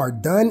 and are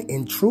done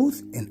in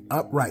truth and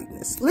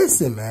uprightness.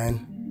 Listen,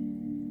 man.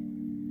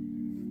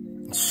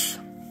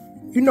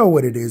 You know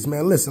what it is,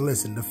 man.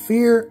 Listen. The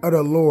fear of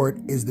the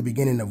Lord is the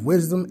beginning of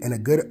wisdom, and a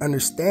good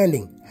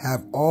understanding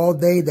have all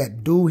they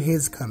that do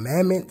his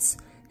commandments.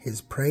 His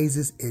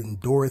praises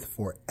endureth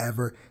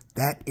forever.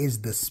 That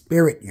is the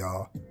spirit,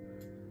 y'all.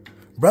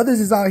 Brothers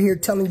is out here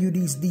telling you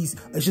these,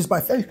 it's just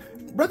by faith.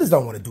 Brothers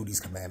don't want to do these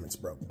commandments,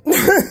 bro.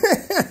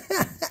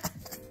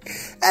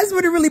 That's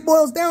what it really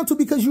boils down to,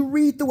 because you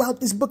read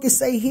throughout this book, it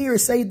say here,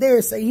 say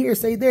there, say here,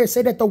 say there,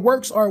 say that the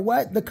works are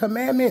what? The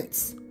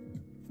commandments.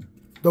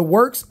 The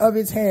works of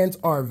his hands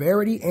are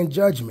verity and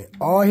judgment.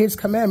 All his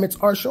commandments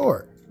are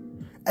sure.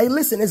 Hey,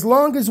 listen, as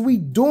long as we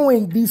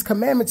doing these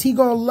commandments, he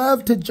gonna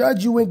love to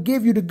judge you and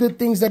give you the good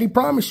things that he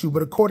promised you.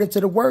 But according to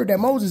the word that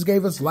Moses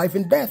gave us, life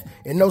and death,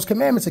 and those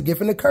commandments, a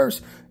gift and a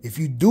curse. If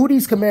you do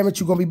these commandments,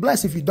 you're gonna be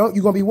blessed. If you don't,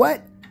 you're gonna be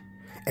what?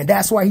 And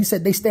that's why he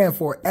said they stand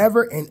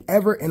forever and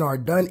ever and are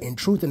done in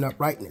truth and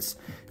uprightness.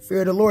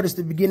 Fear of the Lord is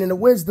the beginning of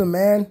wisdom,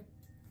 man.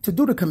 To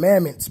do the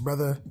commandments,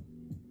 brother.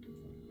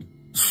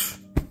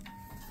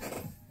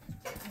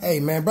 Hey,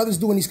 man, brothers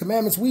doing these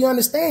commandments, we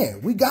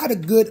understand. We got a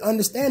good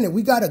understanding.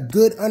 We got a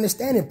good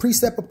understanding.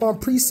 Precept upon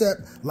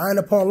precept, line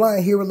upon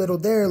line, here a little,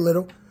 there a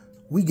little.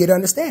 We get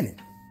understanding.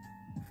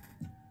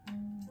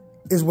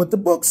 Is what the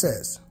book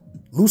says.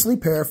 Loosely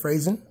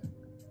paraphrasing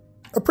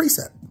a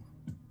precept.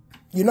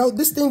 You know,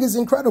 this thing is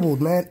incredible,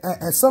 man.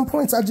 At some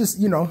points, I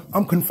just,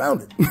 I'm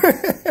confounded.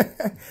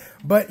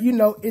 But,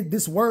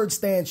 this word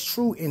stands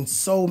true in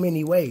so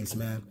many ways,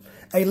 man.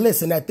 Hey,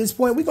 listen, at this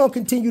point, we're going to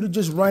continue to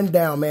just run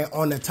down, man,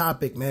 on the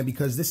topic, man,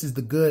 because this is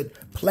the good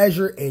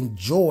pleasure and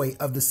joy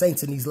of the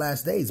saints in these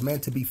last days,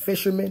 man, to be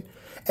fishermen.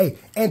 Hey,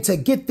 and to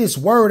get this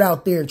word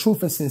out there in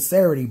truth and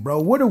sincerity,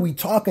 bro. What are we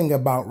talking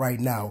about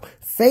right now?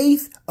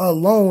 Faith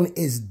alone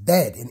is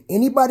dead. And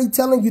anybody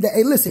telling you that,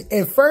 hey, listen,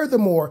 and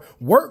furthermore,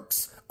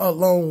 works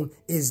alone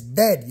is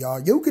dead,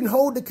 y'all. You can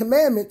hold the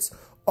commandments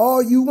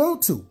all you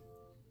want to.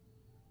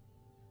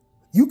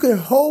 You can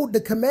hold the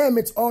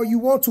commandments all you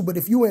want to, but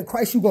if you're in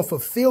Christ, you're going to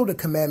fulfill the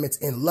commandments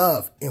in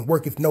love and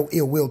work with no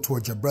ill will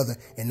towards your brother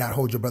and not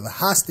hold your brother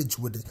hostage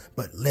with it,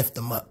 but lift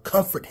him up,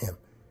 comfort him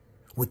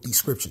with these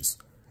scriptures.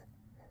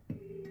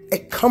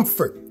 And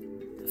comfort,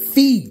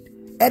 feed,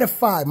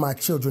 edify my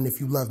children if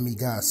you love me,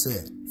 God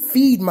said.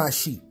 Feed my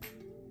sheep.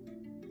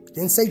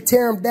 Didn't say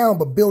tear them down,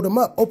 but build them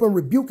up. Open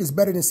rebuke is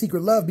better than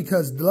secret love,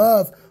 because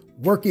love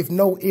worketh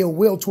no ill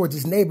will towards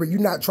his neighbor. You're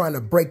not trying to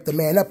break the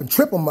man up and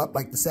trip him up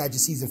like the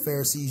Sadducees and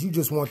Pharisees. You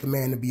just want the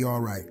man to be all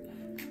right.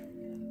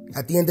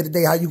 At the end of the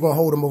day, how you going to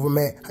hold him over,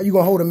 man? How you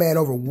going to hold a man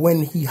over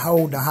when he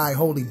hold the high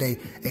holy day,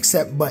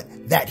 except but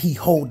that he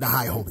hold the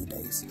high holy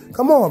days?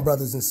 Come on,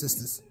 brothers and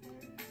sisters.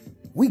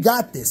 We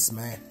got this,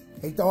 man.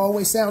 Hate to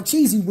always sound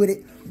cheesy with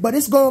it, but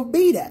it's going to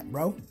be that,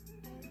 bro.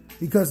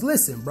 Because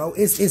listen, bro,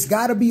 it's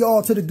got to be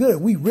all to the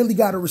good. We really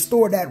got to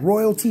restore that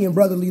royalty and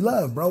brotherly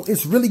love, bro.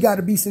 It's really got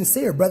to be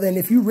sincere, brother. And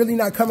if you really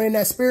not coming in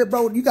that spirit,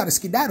 bro, you got to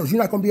skedaddle.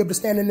 You're not going to be able to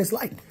stand in this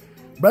light.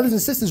 Brothers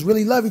and sisters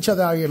really love each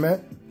other out here, man.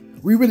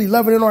 We really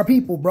loving in our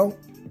people, bro.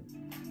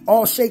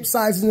 All shapes,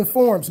 sizes, and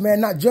forms,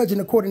 man. Not judging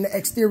according to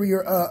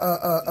exterior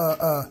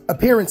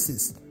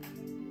appearances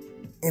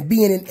and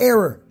being in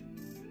error.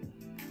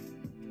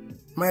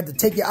 Might have to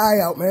take your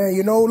eye out, man.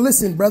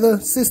 Listen,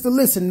 brother, sister,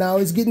 listen now.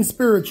 It's getting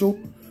spiritual.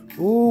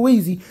 Ooh,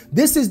 easy.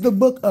 This is the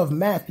book of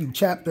Matthew,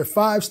 chapter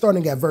 5,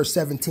 starting at verse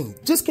 17.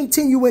 Just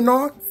continuing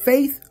on.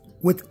 Faith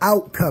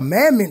without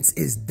commandments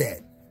is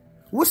dead.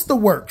 What's the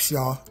works,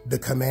 y'all? The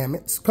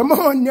commandments. Come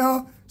on,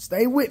 y'all.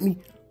 Stay with me.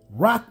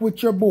 Rock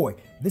with your boy.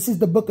 This is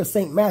the book of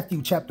St.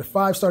 Matthew, chapter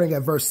 5, starting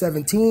at verse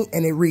 17,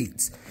 and it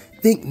reads,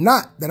 "Think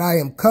not that I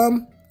am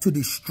come to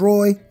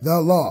destroy the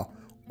law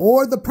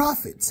or the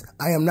prophets.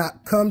 I am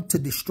not come to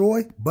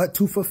destroy, but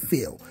to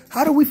fulfill."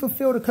 How do we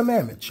fulfill the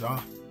commandments,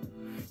 y'all?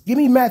 Give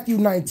me Matthew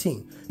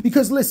 19.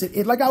 Because listen,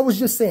 like I was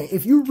just saying,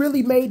 if you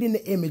really made in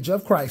the image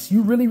of Christ,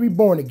 you really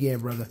reborn again,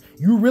 brother.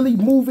 You really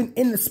moving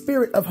in the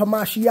spirit of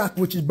Hamashiach,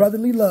 which is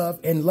brotherly love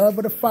and love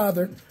of the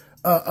Father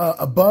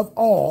above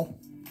all.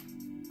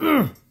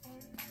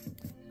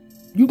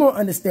 You're going to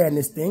understand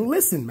this thing.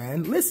 Listen,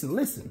 man.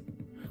 Listen.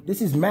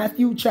 This is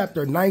Matthew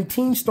chapter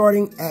 19,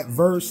 starting at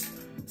verse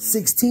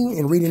 16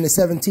 and reading to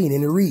 17.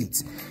 And it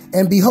reads,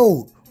 "And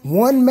behold,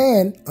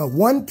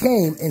 one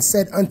came and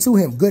said unto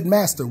him, Good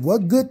master,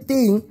 what good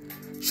thing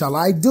shall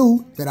I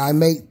do that I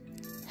may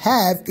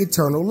have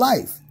eternal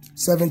life?"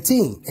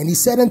 17. "And he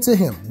said unto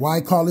him,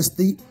 Why callest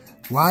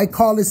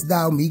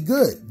thou me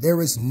good?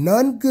 There is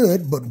none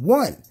good but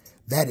one,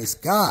 that is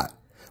God.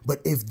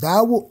 But if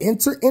thou wilt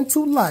enter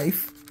into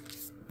life,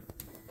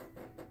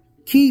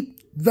 keep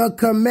the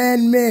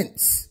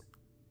commandments."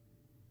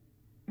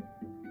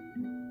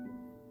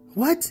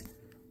 What?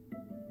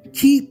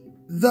 Keep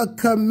the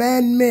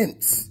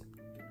commandments.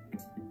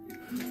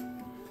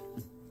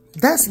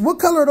 That's what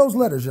color are those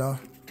letters, y'all?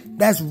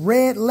 That's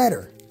red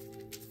letter.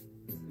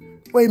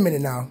 Wait a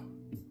minute now.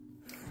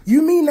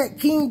 You mean that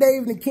King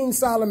David and King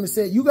Solomon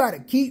said you got to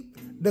keep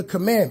the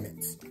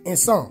commandments in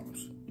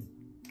Psalms?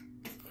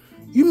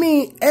 You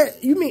mean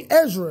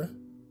Ezra?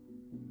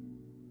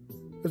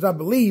 Because I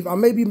believe, I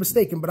may be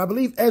mistaken, but I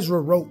believe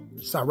Ezra wrote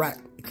Sirach,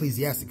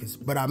 Ecclesiasticus,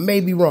 but I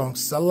may be wrong.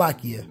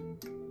 Salakia.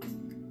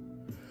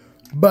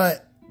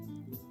 But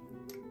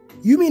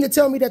you mean to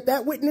tell me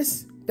that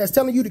witness that's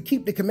telling you to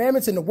keep the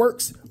commandments and the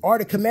works are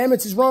the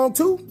commandments is wrong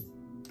too?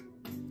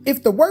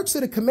 If the works are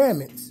the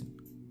commandments,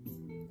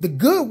 the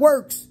good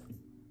works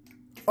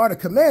are the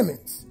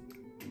commandments,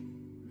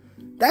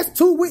 That's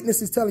two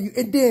witnesses telling you.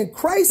 And then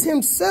Christ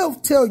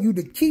himself tell you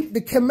to keep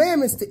the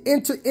commandments to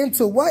enter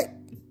into what?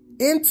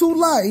 Into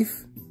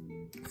life.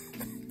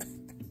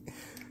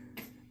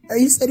 And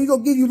he said he's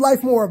going to give you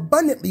life more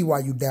abundantly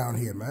while you down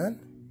here, man.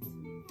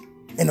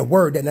 And a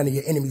word that none of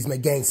your enemies may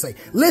gainsay.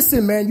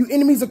 Listen, man, you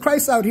enemies of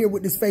Christ out here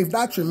with this faith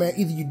doctrine, man.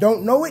 Either you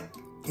don't know it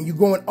and you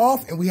going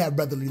off and we have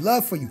brotherly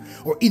love for you.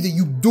 Or either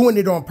you doing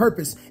it on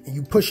purpose and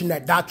you pushing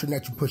that doctrine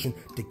that you pushing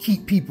to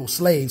keep people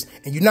slaves.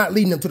 And you're not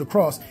leading them to the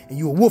cross. And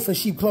you a wolf in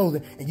sheep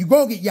clothing. And you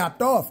going to get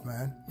yapped off,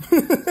 man.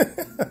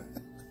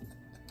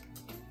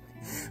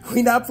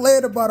 We not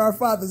playing about our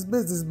Father's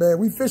business, man.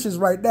 We fishers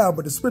right now,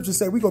 but the scriptures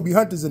say we gonna be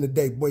hunters in the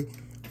day, boy.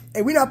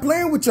 Hey, we not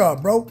playing with y'all,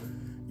 bro.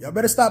 Y'all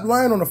better stop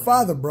lying on the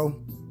Father, bro.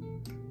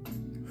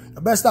 I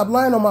better stop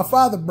lying on my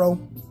Father, bro.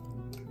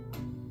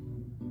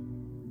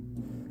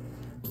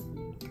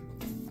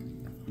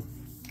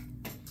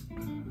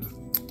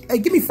 Hey,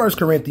 give me 1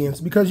 Corinthians,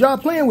 because y'all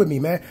playing with me,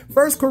 man.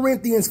 1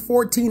 Corinthians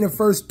 14 and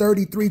verse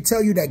 33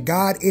 tell you that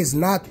God is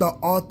not the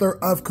author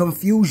of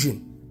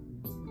confusion.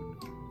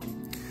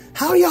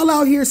 How y'all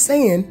out here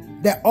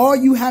saying that all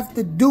you have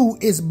to do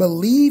is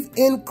believe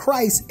in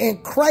Christ,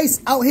 and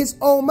Christ out his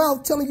own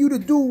mouth telling you to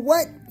do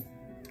what?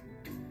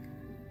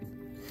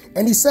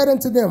 And he said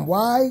unto them,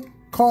 why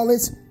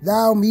callest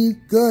thou me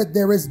good?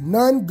 There is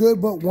none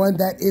good but one,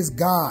 that is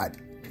God,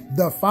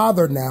 the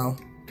Father. Now,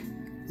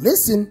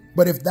 listen,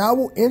 but if thou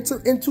wilt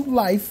enter into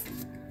life,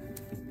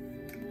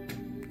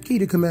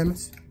 keep the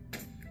commandments.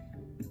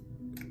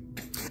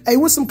 Hey,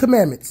 what's some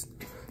commandments?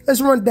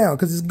 Let's run down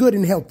because it's good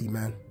and healthy,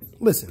 man.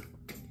 Listen.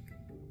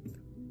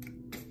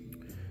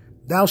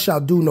 Thou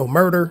shalt do no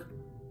murder.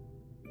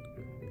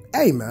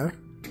 Hey, man.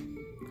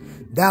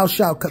 Thou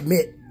shalt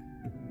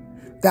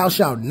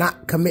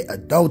not commit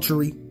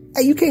adultery.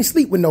 Hey, you can't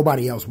sleep with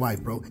nobody else's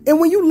wife, bro. And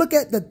when you look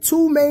at the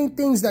two main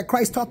things that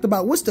Christ talked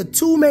about, what's the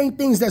two main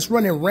things that's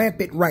running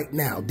rampant right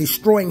now,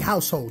 destroying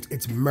households?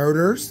 It's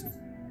murders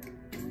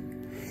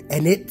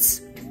and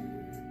it's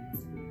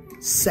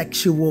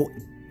sexual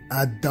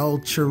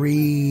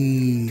adulteries.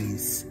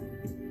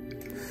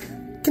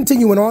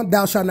 Continuing on,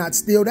 thou shalt not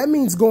steal. That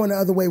means going the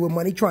other way with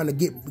money, trying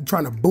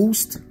to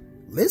boost.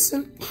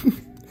 Listen.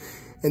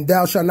 And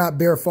thou shalt not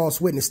bear false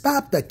witness.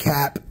 Stop the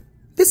cap.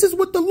 This is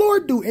what the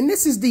Lord do. And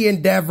this is the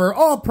endeavor.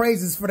 All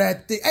praises for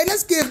that thing. Hey,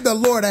 let's give the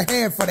Lord a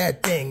hand for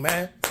that thing,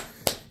 man.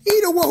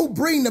 He the one who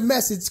bring the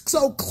message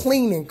so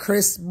clean and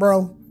crisp,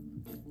 bro.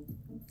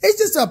 It's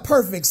just a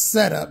perfect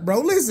setup,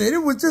 bro. Listen,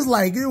 it was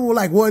like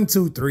 1,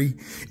 2, 3.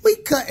 We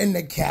cutting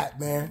the cap,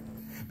 man.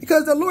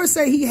 Because the Lord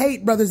say he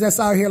hate brothers that's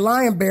out here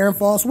lying, bearing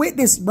false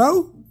witness,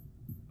 bro.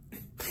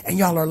 And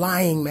y'all are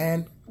lying,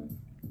 man.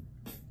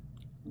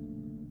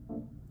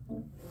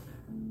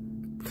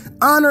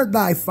 Honor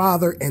thy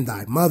father and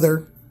thy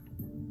mother,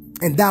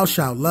 and thou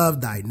shalt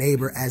love thy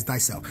neighbor as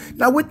thyself.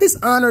 Now, with this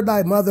honor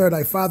thy mother or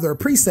thy father, a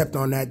precept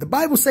on that, the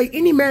Bible say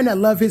any man that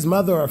love his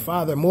mother or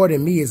father more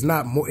than me is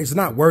not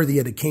worthy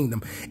of the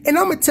kingdom. And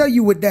I'm going to tell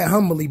you what that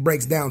humbly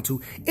breaks down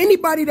to.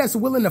 Anybody that's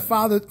willing to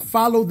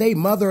follow their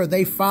mother or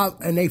their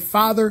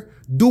father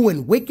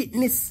doing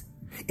wickedness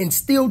and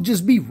still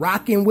just be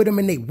rocking with them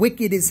and they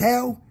wicked as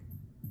hell,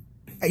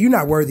 hey, you're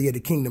not worthy of the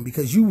kingdom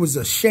because you was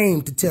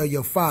ashamed to tell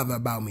your father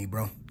about me,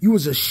 bro. You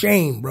was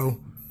ashamed, bro.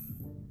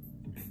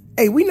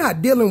 Hey, we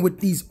not dealing with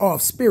these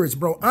off spirits,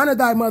 bro. Honor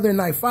thy mother and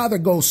thy father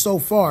goes so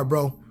far,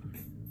 bro.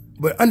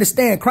 But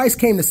understand, Christ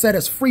came to set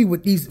us free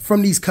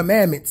from these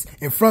commandments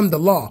and from the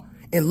law.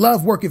 And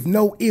love worketh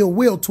no ill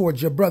will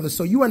towards your brother.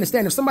 So you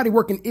understand, if somebody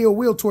working ill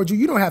will towards you,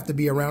 you don't have to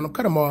be around them.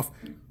 Cut them off.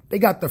 They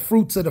got the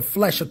fruits of the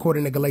flesh,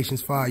 according to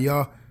Galatians 5,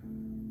 y'all.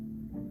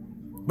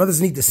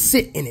 Brothers need to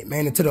sit in it,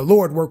 man, until the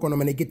Lord work on them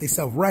and they get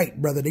themselves right,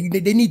 brother. They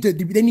need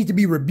to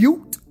be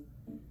rebuked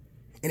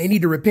and they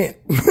need to repent.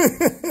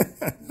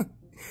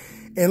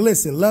 And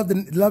listen,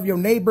 love your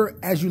neighbor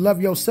as you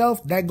love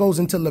yourself. That goes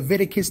into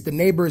Leviticus. The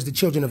neighbor is the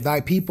children of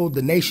thy people.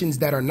 The nations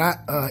that are not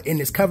in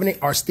this covenant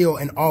are still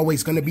and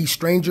always going to be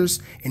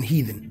strangers and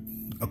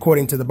heathen,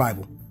 according to the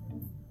Bible.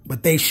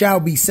 But they shall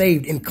be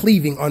saved in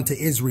cleaving unto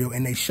Israel,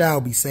 and they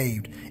shall be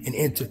saved and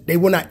enter. They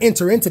will not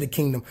enter into the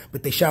kingdom,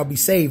 but they shall be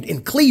saved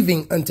in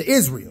cleaving unto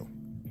Israel.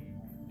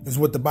 Is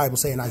what the Bible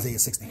say in Isaiah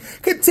 60.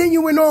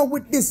 Continuing on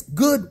with this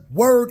good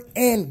word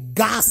and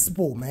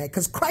gospel, man,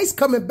 because Christ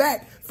coming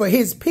back for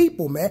his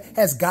people, man.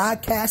 Has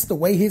God cast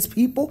away his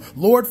people?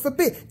 Lord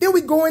forbid. Then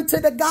we go into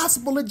the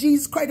gospel of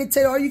Jesus Christ and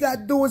tell you all you got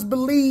to do is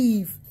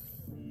believe.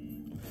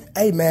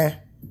 Hey, man,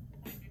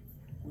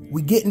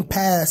 we getting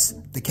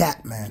past the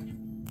cap,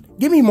 man.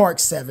 Give me Mark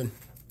 7.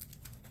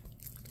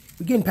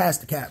 We're getting past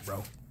the cap,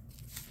 bro.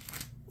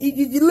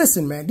 You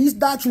listen, man, these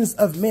doctrines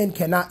of men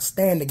cannot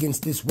stand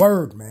against this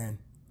word, man.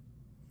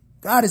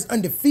 God is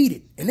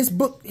undefeated, and this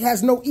book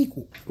has no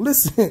equal.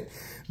 Listen,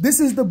 this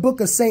is the book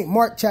of St.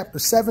 Mark, chapter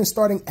 7,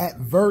 starting at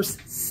verse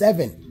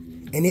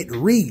 7. And it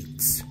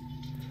reads,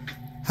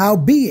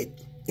 howbeit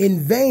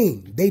in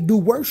vain they do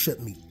worship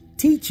me,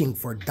 teaching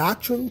for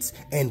doctrines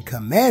and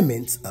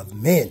commandments of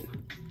men.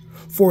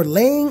 For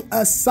laying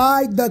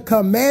aside the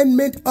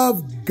commandment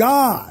of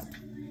God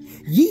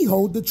ye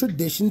hold the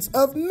traditions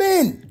of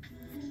men.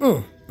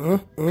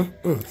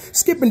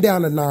 Skipping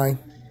down to 9.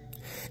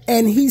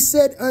 And he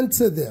said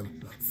unto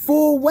them,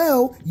 full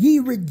well ye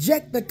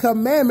reject the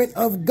commandment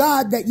of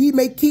God that ye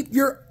may keep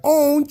your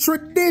own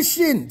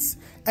traditions.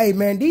 Hey,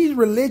 man, these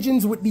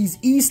religions with these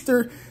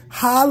Easter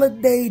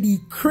holiday, the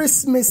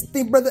Christmas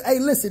thing, brother. Hey,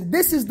 listen,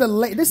 this is the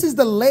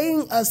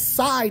laying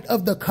aside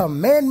of the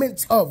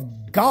commandments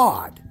of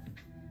God.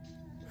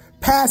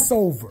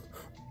 Passover.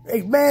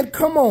 Hey, man,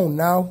 come on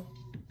now.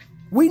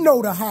 We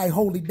know the high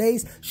holy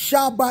days.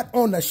 Shabbat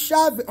on the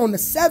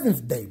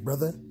 7th day,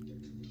 brother.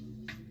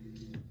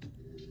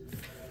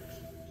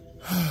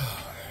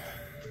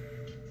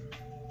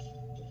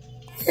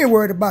 Ain't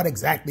worried about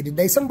exactly the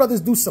day. Some brothers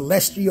do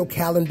celestial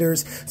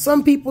calendars.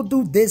 Some people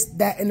do this,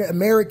 that, and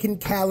American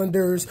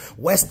calendars,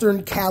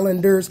 Western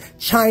calendars,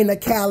 China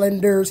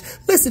calendars.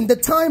 Listen, the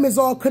time is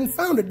all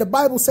confounded. The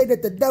Bible say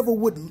that the devil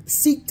would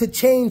seek to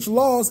change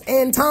laws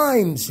and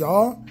times,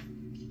 y'all.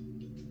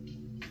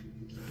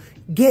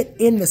 Get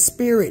in the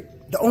spirit.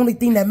 The only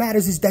thing that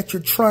matters is that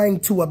you're trying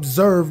to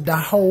observe the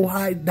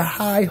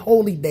high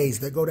holy days.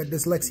 There go that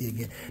dyslexia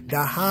again.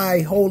 The high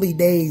holy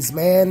days,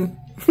 man.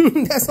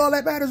 That's all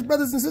that matters,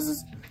 brothers and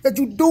sisters, that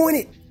you doing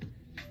it.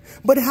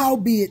 But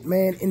howbeit,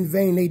 man, in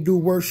vain they do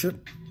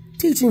worship,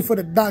 teaching for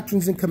the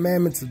doctrines and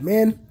commandments of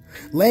men,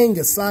 laying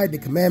aside the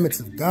commandments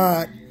of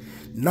God.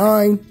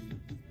 9.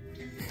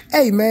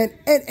 Hey, man,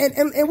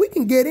 and we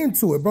can get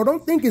into it, bro.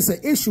 Don't think it's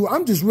an issue.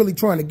 I'm just really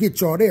trying to get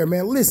y'all there,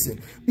 man.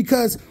 Listen,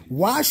 because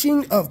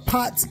washing of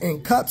pots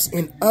and cups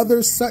and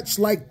other such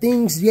like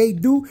things ye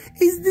do,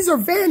 these are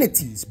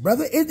vanities,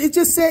 brother. It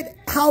just said,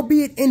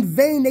 howbeit in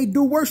vain they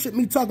do worship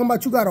me, talking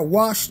about you got to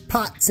wash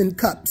pots and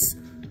cups.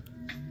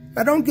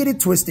 Now, don't get it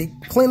twisted.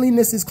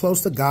 Cleanliness is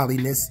close to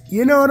godliness.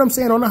 You know what I'm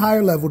saying? On a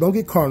higher level, don't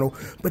get carnal.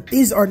 But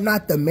these are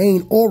not the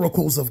main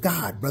oracles of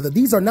God, brother.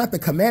 These are not the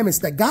commandments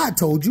that God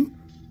told you.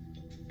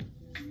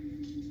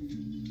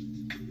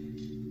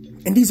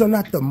 And these are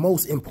not the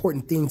most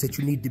important things that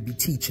you need to be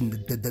teaching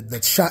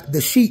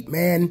the sheep,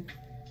 man.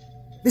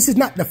 This is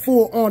not the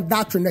full-on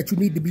doctrine that you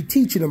need to be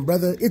teaching them,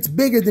 brother. It's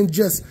bigger than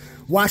just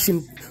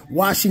washing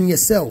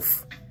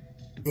yourself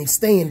and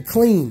staying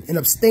clean and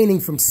abstaining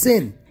from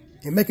sin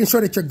and making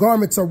sure that your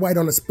garments are white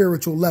on a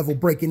spiritual level,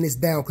 breaking this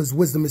down because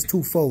wisdom is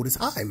twofold. It's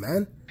high,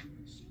 man.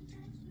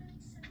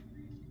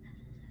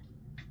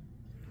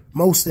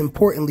 Most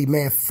importantly,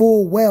 man,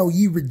 full well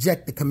ye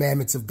reject the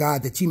commandments of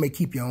God that ye may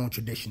keep your own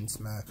traditions,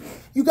 man.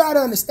 You got to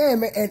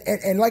understand, man.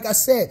 And like I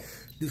said,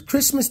 the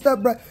Christmas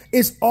stuff, bro,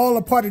 it's all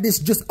a part of this.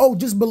 Just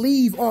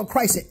believe on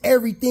Christ and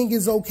everything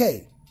is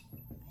okay.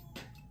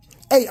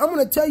 Hey, I'm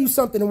going to tell you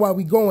something while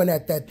we going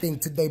at that thing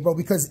today, bro,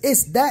 because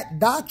it's that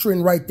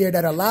doctrine right there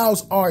that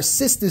allows our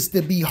sisters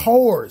to be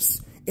whores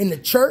in the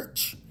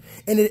church.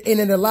 And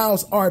it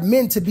allows our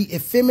men to be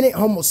effeminate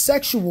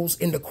homosexuals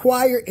in the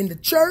choir, in the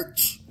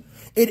church.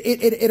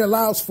 It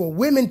allows for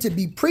women to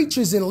be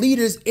preachers and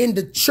leaders in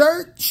the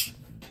church.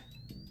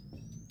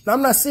 Now,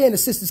 I'm not saying the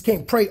sisters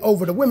can't pray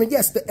over the women.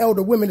 Yes, the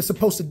elder women are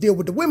supposed to deal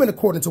with the women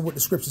according to what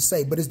the scriptures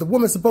say. But is the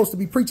woman supposed to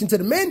be preaching to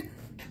the men?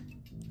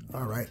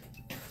 All right.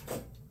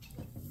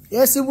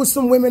 Yes, it was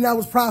some women that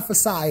was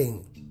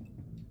prophesying.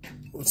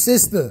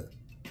 Sister,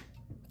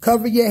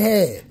 cover your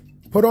head.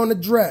 Put on a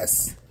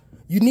dress.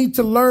 You need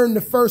to learn the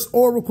first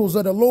oracles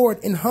of the Lord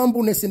in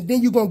humbleness, and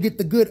then you're going to get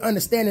the good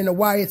understanding of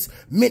why it's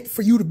meant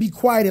for you to be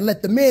quiet and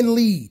let the men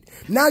lead.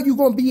 Now you're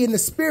going to be in the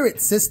spirit,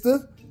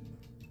 sister.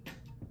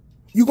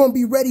 You're going to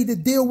be ready to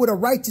deal with a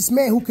righteous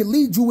man who can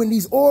lead you in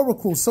these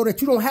oracles so that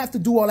you don't have to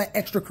do all that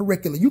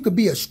extracurricular. You could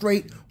be a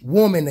straight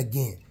woman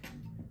again.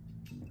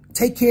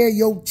 Take care of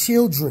your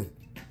children.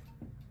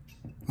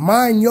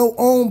 Mind your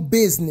own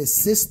business,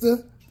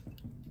 sister.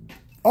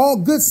 All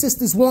good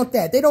sisters want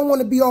that. They don't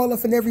want to be all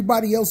up in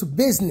everybody else's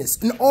business.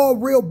 And all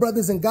real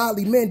brothers and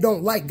godly men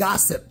don't like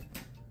gossip.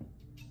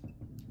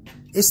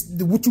 It's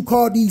what you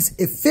call these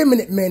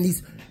effeminate men.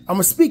 I'm going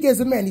to speak as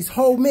a man. These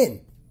whole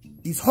men.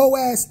 These whole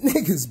ass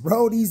niggas,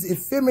 bro. These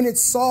effeminate,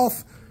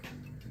 soft,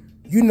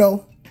 you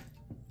know.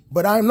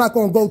 But I'm not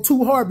going to go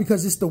too hard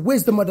because it's the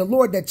wisdom of the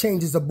Lord that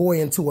changes a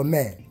boy into a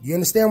man. You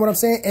understand what I'm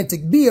saying? And to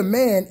be a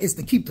man is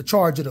to keep the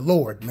charge of the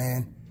Lord,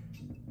 man.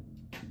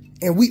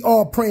 And we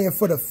all praying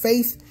for the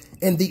faith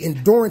and the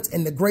endurance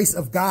and the grace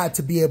of God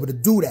to be able to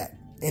do that.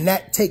 And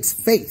that takes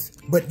faith.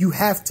 But you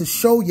have to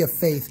show your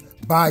faith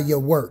by your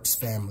works,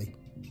 family.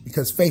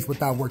 Because faith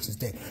without works is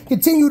dead.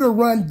 Continue to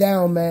run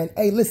down, man.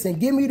 Hey, listen,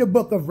 give me the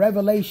book of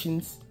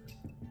Revelations.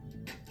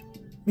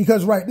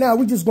 Because right now,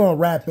 we're just going to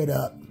wrap it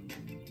up.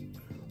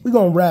 We're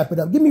going to wrap it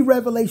up. Give me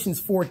Revelations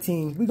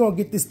 14. We're going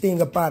to get this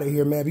thing up out of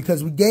here, man,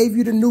 because we gave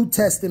you the New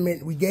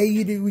Testament. We gave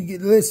you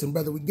listen,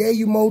 brother, we gave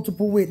you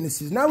multiple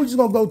witnesses. Now we're just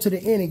going to go to the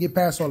end and get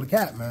past all the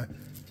cap, man.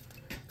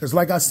 Because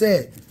like I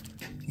said,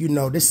 you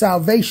know, this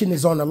salvation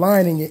is on the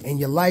line in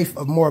your life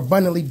of more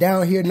abundantly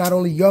down here. Not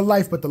only your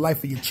life, but the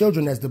life of your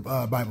children, as the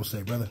Bible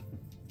says, brother.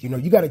 You know,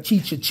 you got to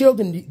teach your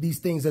children these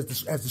things as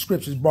the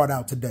scriptures brought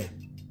out today.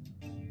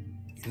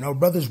 You know,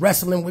 brothers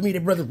wrestling with me. The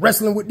brothers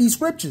wrestling with these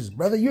scriptures.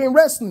 Brother, you ain't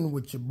wrestling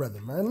with your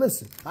brother, man.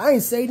 Listen, I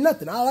ain't say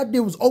nothing. All I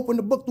did was open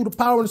the book through the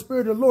power and the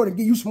spirit of the Lord and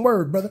give you some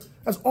word, brother.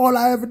 That's all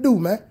I ever do,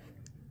 man.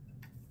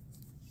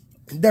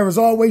 There is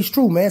always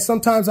true, man.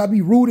 Sometimes I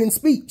be rude in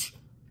speech,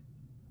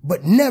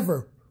 but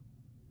never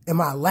am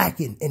I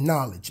lacking in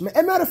knowledge, man.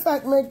 As a matter of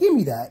fact, man, give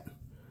me that.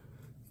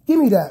 Give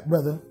me that,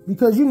 brother.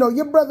 Because, you know,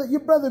 your brother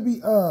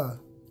be,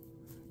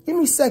 give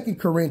me 2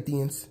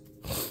 Corinthians.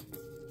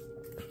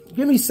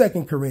 Give me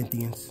 2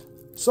 Corinthians.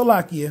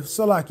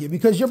 Salakia,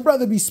 because your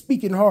brother be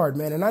speaking hard,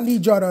 man. And I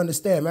need y'all to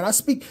understand, man. I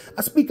speak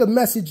a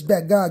message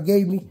that God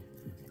gave me.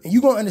 And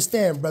you gonna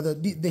understand, brother.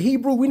 The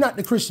Hebrew, we not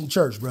the Christian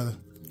church, brother.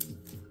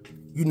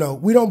 You know,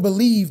 we don't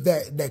believe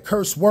that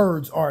curse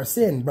words are a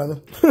sin,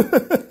 brother.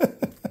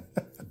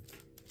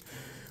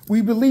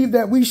 We believe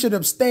that we should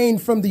abstain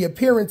from the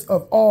appearance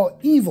of all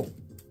evil,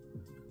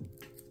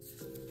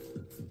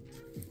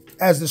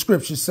 as the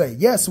scriptures say.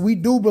 Yes, we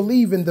do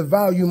believe in the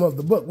volume of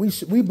the book.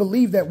 We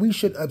believe that we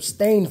should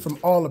abstain from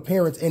all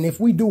appearance. And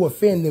if we do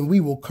offend, then we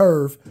will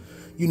curve,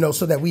 you know,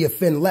 so that we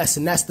offend less.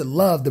 And that's the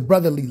love, the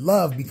brotherly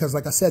love, because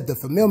like I said, the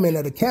fulfillment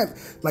of the camp,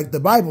 like the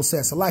Bible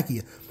says,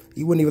 Salakia,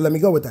 he wouldn't even let me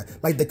go with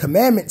that. Like the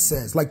commandment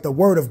says, like the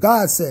word of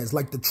God says,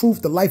 like the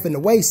truth, the life, and the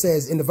way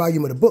says in the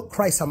volume of the book,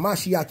 Christ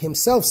HaMashiach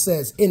himself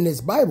says in this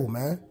Bible,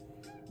 man.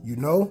 You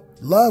know,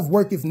 love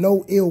worketh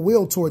no ill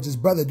will towards his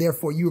brother.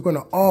 Therefore, you're going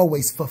to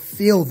always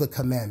fulfill the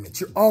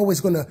commandments.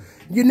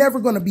 You're never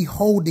going to be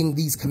holding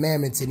these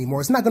commandments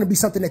anymore. It's not going to be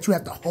something that you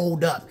have to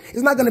hold up.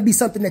 It's not going to be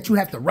something that you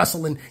have to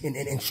wrestle and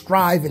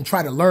strive and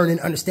try to learn and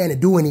understand and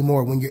do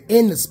anymore. When you're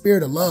in the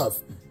spirit of love,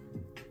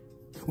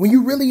 when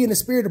you're really in the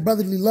spirit of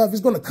brotherly love, it's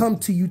going to come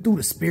to you through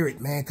the spirit,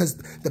 man. Because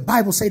the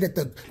Bible say that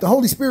the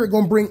Holy Spirit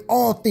going to bring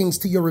all things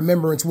to your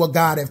remembrance, what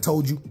God have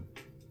told you.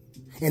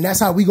 And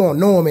that's how we going to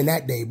know him in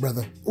that day,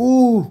 brother.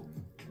 Ooh,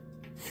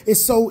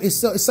 it's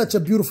such a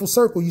beautiful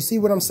circle. You see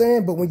what I'm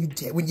saying? But when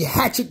you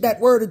hatchet that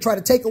word and try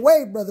to take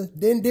away, brother,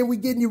 then we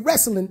getting you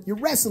wrestling. You're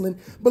wrestling.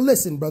 But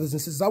listen, brothers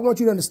and sisters, I want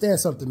you to understand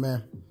something,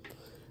 man.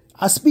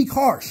 I speak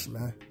harsh,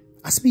 man.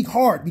 I speak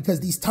hard because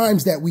these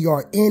times that we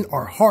are in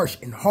are harsh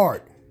and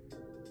hard.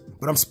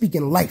 But I'm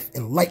speaking life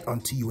and light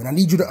unto you. And I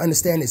need you to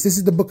understand this. This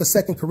is the book of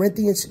 2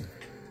 Corinthians,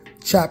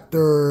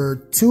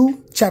 chapter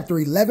 2, chapter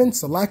 11,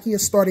 Salakia,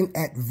 starting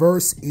at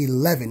verse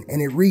 11.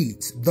 And it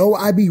reads, though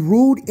I be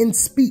rude in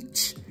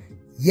speech,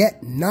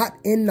 yet not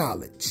in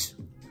knowledge,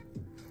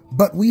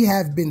 but we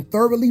have been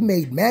thoroughly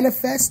made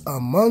manifest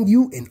among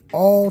you in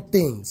all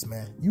things,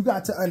 man. You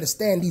got to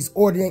understand these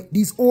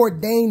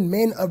ordained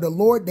men of the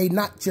Lord. They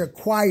not your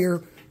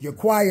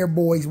choir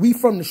boys. We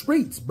from the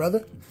streets,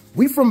 brother.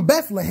 We from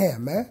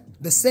Bethlehem, man.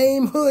 The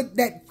same hood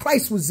that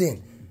Christ was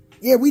in.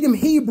 Yeah, we them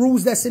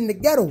Hebrews that's in the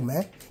ghetto,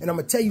 man. And I'm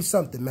going to tell you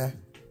something, man.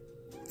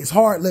 It's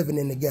hard living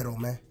in the ghetto,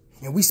 man.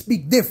 And we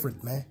speak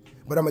different, man.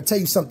 But I'm going to tell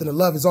you something. The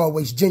love is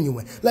always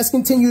genuine. Let's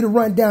continue to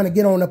run down and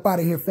get on up out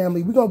of here,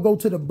 family. We're going to go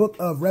to the book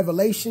of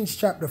Revelations,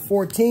 chapter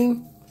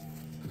 14.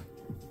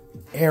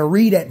 And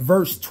read at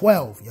verse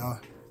 12, y'all.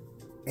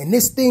 And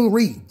this thing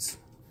reads.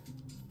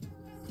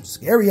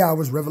 Scary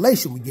hours,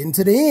 Revelation. We getting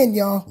to the end,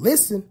 y'all.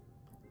 Listen.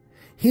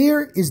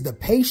 Here is the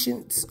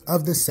patience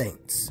of the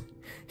saints.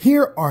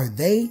 Here are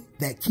they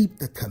that keep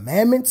the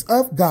commandments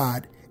of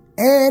God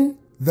and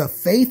the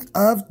faith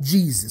of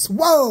Jesus.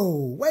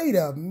 Whoa, wait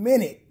a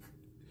minute.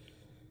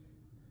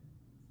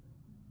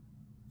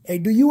 Hey,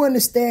 do you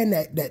understand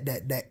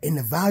that in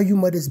the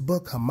volume of this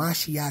book,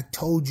 Hamashiach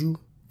told you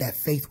that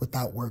faith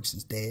without works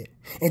is dead?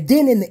 And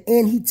then in the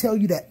end, he tell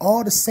you that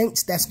all the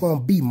saints that's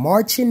going to be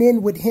marching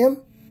in with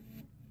him,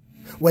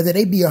 whether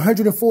they be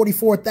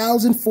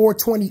 144,000,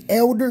 420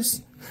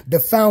 elders,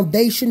 the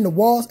foundation, the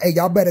walls. Hey,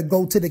 y'all better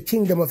go to the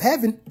kingdom of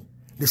heaven,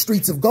 the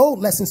streets of gold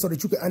lesson, so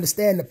that you can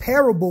understand the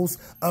parables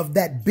of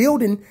that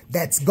building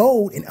that's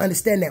gold and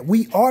understand that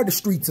we are the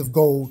streets of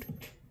gold.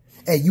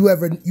 Hey, you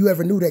ever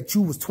knew that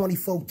you was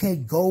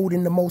 24K gold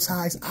in the Most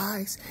High's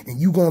eyes,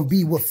 and you gonna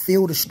be what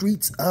fill the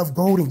streets of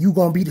gold, and you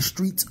gonna be the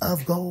streets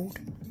of gold?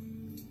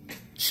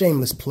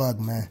 Shameless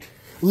plug, man.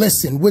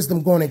 Listen,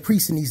 wisdom going to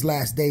increase in these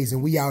last days,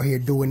 and we out here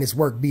doing this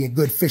work, being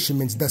good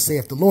fishermen, thus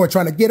saith the Lord,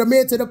 trying to get them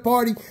into the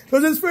party,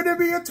 because it's finna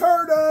be a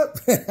turn up.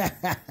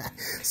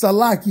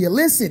 Salakia,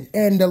 listen,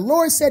 and the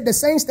Lord said the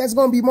saints that's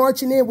going to be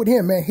marching in with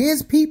him, man,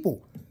 his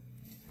people,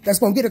 that's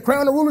going to get a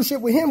crown of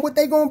rulership with him, what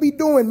they going to be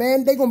doing,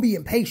 man? They going to be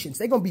in patience.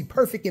 They going to be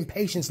perfect in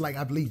patience, like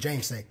I believe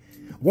James say,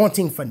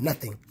 wanting for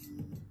nothing.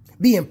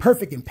 Being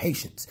perfect in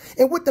patience.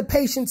 And what the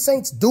patient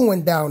saints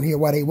doing down here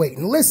while they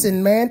waiting?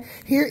 Listen, man,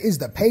 here is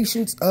the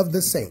patience of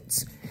the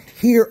saints.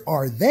 Here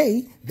are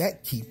they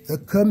that keep the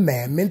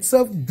commandments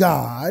of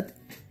God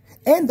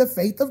and the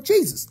faith of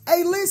Jesus.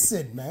 Hey,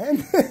 listen,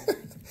 man.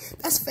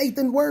 That's faith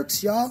and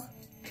works, y'all.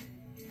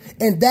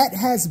 And that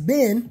has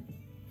been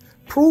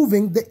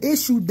proving the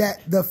issue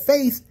that the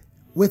faith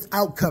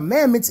without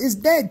commandments is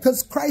dead,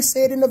 because Christ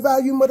said in the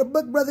volume of the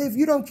book, brother, if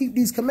you don't keep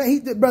these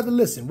commandments, brother,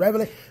 listen,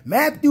 Revelation,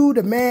 Matthew,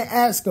 the man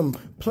asked him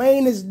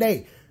plain as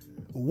day,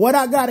 what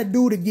I got to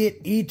do to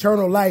get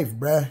eternal life,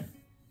 bruh?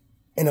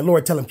 And the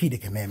Lord tell him, keep the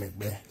commandment,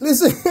 man.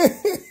 Listen.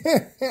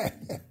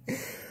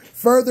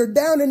 Further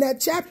down in that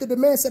chapter, the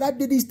man said, I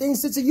did these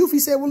things since a youth. He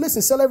said, well,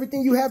 listen, sell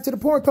everything you have to the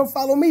poor and come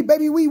follow me.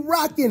 Baby, we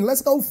rocking.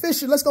 Let's go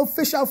fishing. Let's go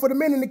fish out for the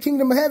men in the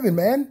kingdom of heaven,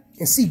 man.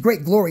 And see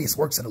great glorious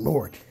works of the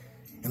Lord.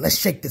 And let's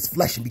shake this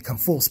flesh and become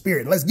full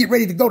spirit. And let's get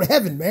ready to go to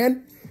heaven,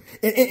 man.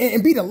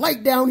 And be the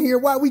light down here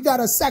while we got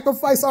to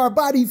sacrifice our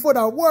body for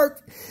the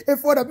work and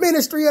for the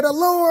ministry of the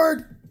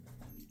Lord.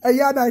 Hey,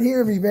 y'all not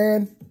hearing me,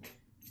 man.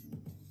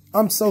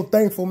 I'm so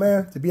thankful,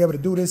 man, to be able to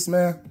do this,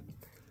 man.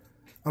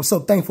 I'm so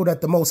thankful that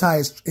the Most High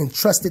has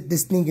entrusted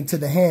this thing into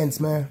the hands,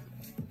 man,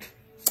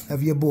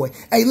 of your boy.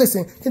 Hey,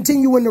 listen,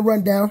 continuing the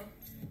rundown.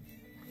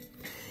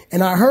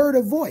 And I heard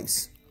a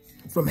voice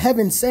from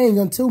heaven saying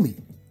unto me,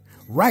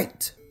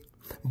 write,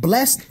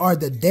 blessed are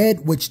the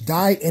dead which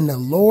die in the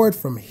Lord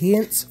from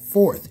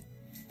henceforth.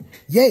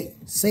 Yea,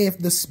 saith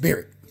the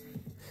Spirit,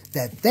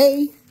 that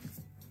they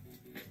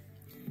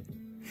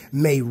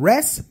may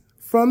rest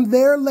from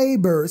their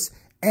labors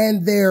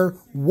and their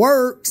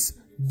works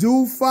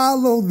do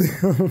follow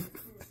them.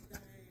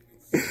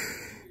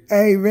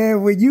 Hey,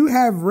 man, when you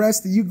have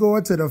rest and you go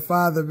into the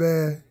Father,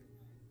 man,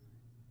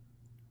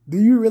 do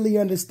you really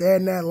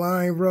understand that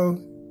line, bro?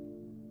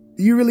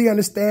 Do you really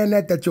understand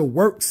that your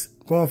works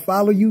going to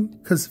follow you?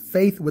 Because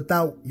faith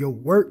without your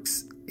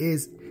works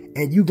is,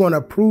 and you going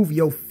to prove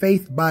your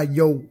faith by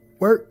your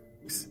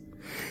works.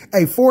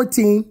 Hey,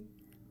 14,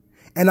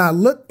 and I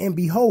looked and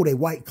behold a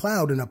white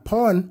cloud, and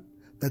upon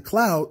the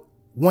cloud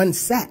one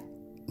sat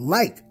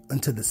like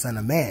unto the Son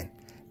of Man,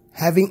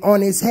 having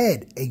on his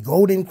head a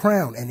golden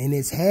crown, and in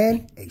his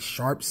hand a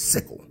sharp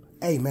sickle.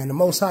 Hey, man, the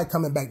Most High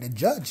coming back to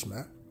judge,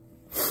 man.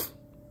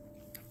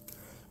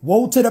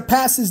 Woe to the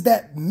pastors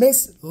that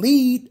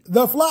mislead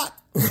the flock.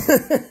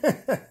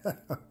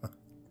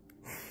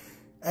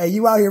 Hey,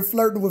 you out here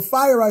flirting with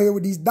fire out here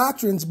with these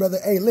doctrines, brother.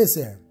 Hey,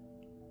 listen,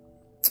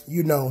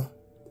 you know,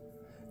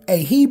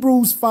 hey,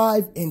 Hebrews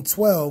 5 and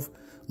 12,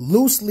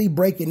 loosely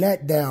breaking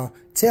that down,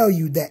 tell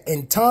you that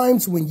in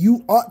times when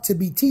you ought to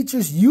be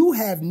teachers, you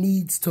have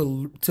needs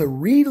to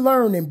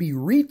relearn and be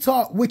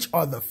retaught, which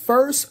are the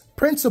first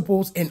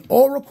principles and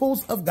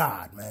oracles of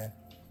God, man.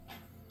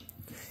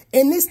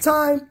 In this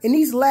time, in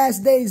these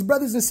last days,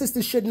 brothers and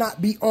sisters should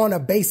not be on a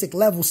basic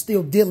level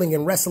still dealing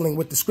and wrestling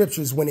with the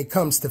scriptures when it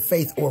comes to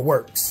faith or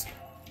works.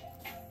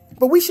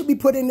 But we should be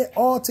putting it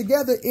all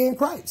together in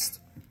Christ.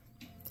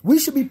 We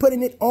should be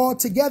putting it all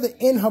together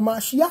in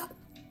Hamashiach.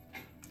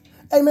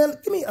 Hey, man,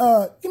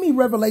 give me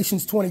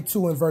Revelations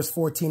 22 and verse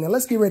 14, and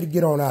let's get ready to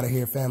get on out of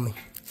here, family.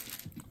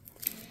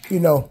 You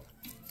know,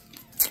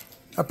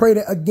 I pray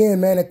that, again,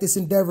 man, that this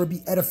endeavor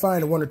be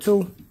edifying to one or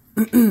two.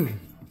 I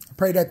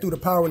pray that through the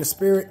power and the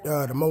Spirit,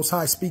 the Most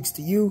High speaks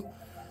to you.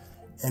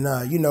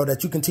 And, you know,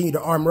 that you continue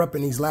to armor up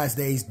in these last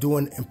days,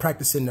 doing and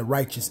practicing the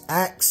righteous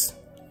acts,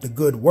 the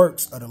good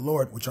works of the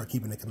Lord, which are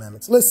keeping the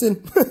commandments.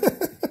 Listen,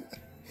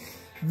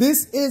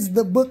 this is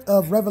the book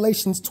of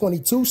Revelations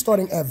 22,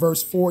 starting at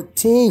verse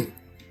 14.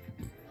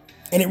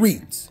 And it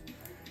reads,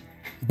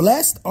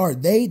 blessed are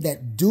they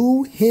that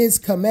do his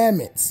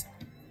commandments,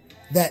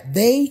 that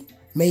they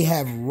may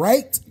have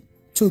right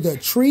to the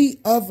tree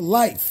of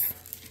life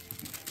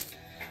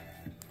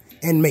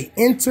and may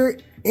enter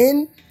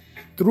in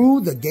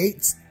through the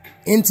gates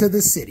into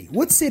the city.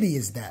 What city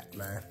is that,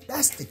 man?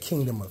 That's the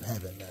kingdom of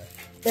heaven, man.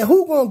 And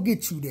who gonna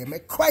get you there, man?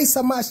 Christ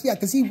HaMashiach,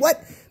 because he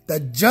what? The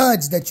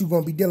judge that you're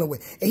gonna be dealing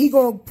with. And he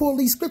gonna pull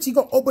these scriptures. He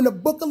gonna open the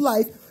book of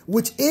life,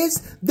 which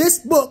is this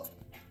book.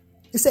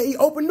 It say he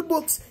opened the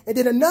books, and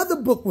then another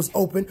book was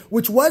opened,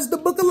 which was the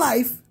book of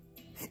life.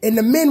 And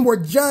the men were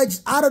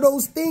judged out of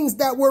those things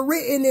that were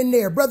written in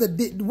there. Brother,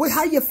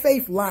 how your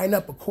faith line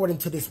up according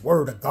to this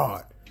word of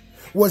God?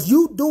 Was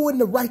you doing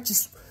the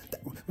righteous?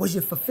 Was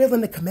you fulfilling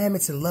the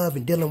commandments in love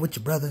and dealing with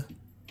your brother?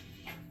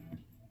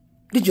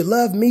 Did you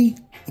love me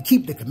and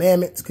keep the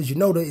commandments? Because you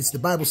know that it's the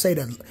Bible say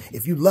that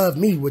if you love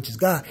me, which is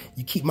God,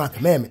 you keep my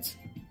commandments.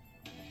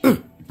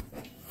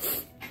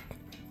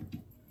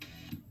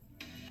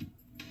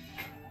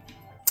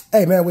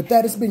 Hey, man, with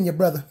that, it's been your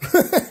brother.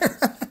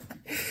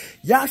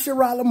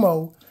 Yasharala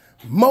Mo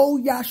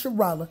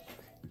Yasharala.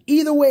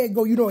 Either way it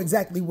go, you know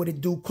exactly what it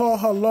do. Call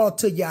her law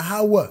to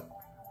Yahweh.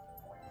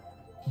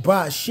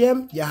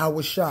 Ba'ashem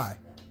Yahweh Shai.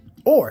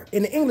 Or,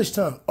 in the English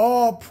tongue,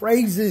 all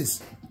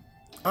praises,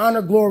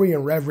 honor, glory,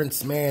 and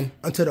reverence, man,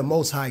 unto the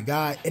Most High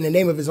God, in the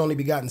name of his only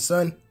begotten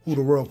Son, who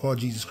the world called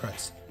Jesus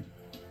Christ.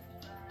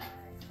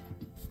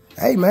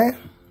 Hey, man,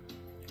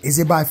 is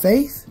it by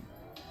faith?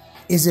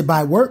 Is it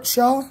by works,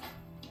 y'all?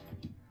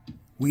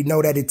 We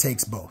know that it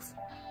takes both.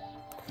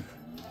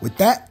 With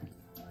that,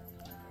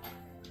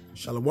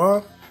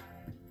 shalom,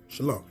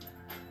 shalom.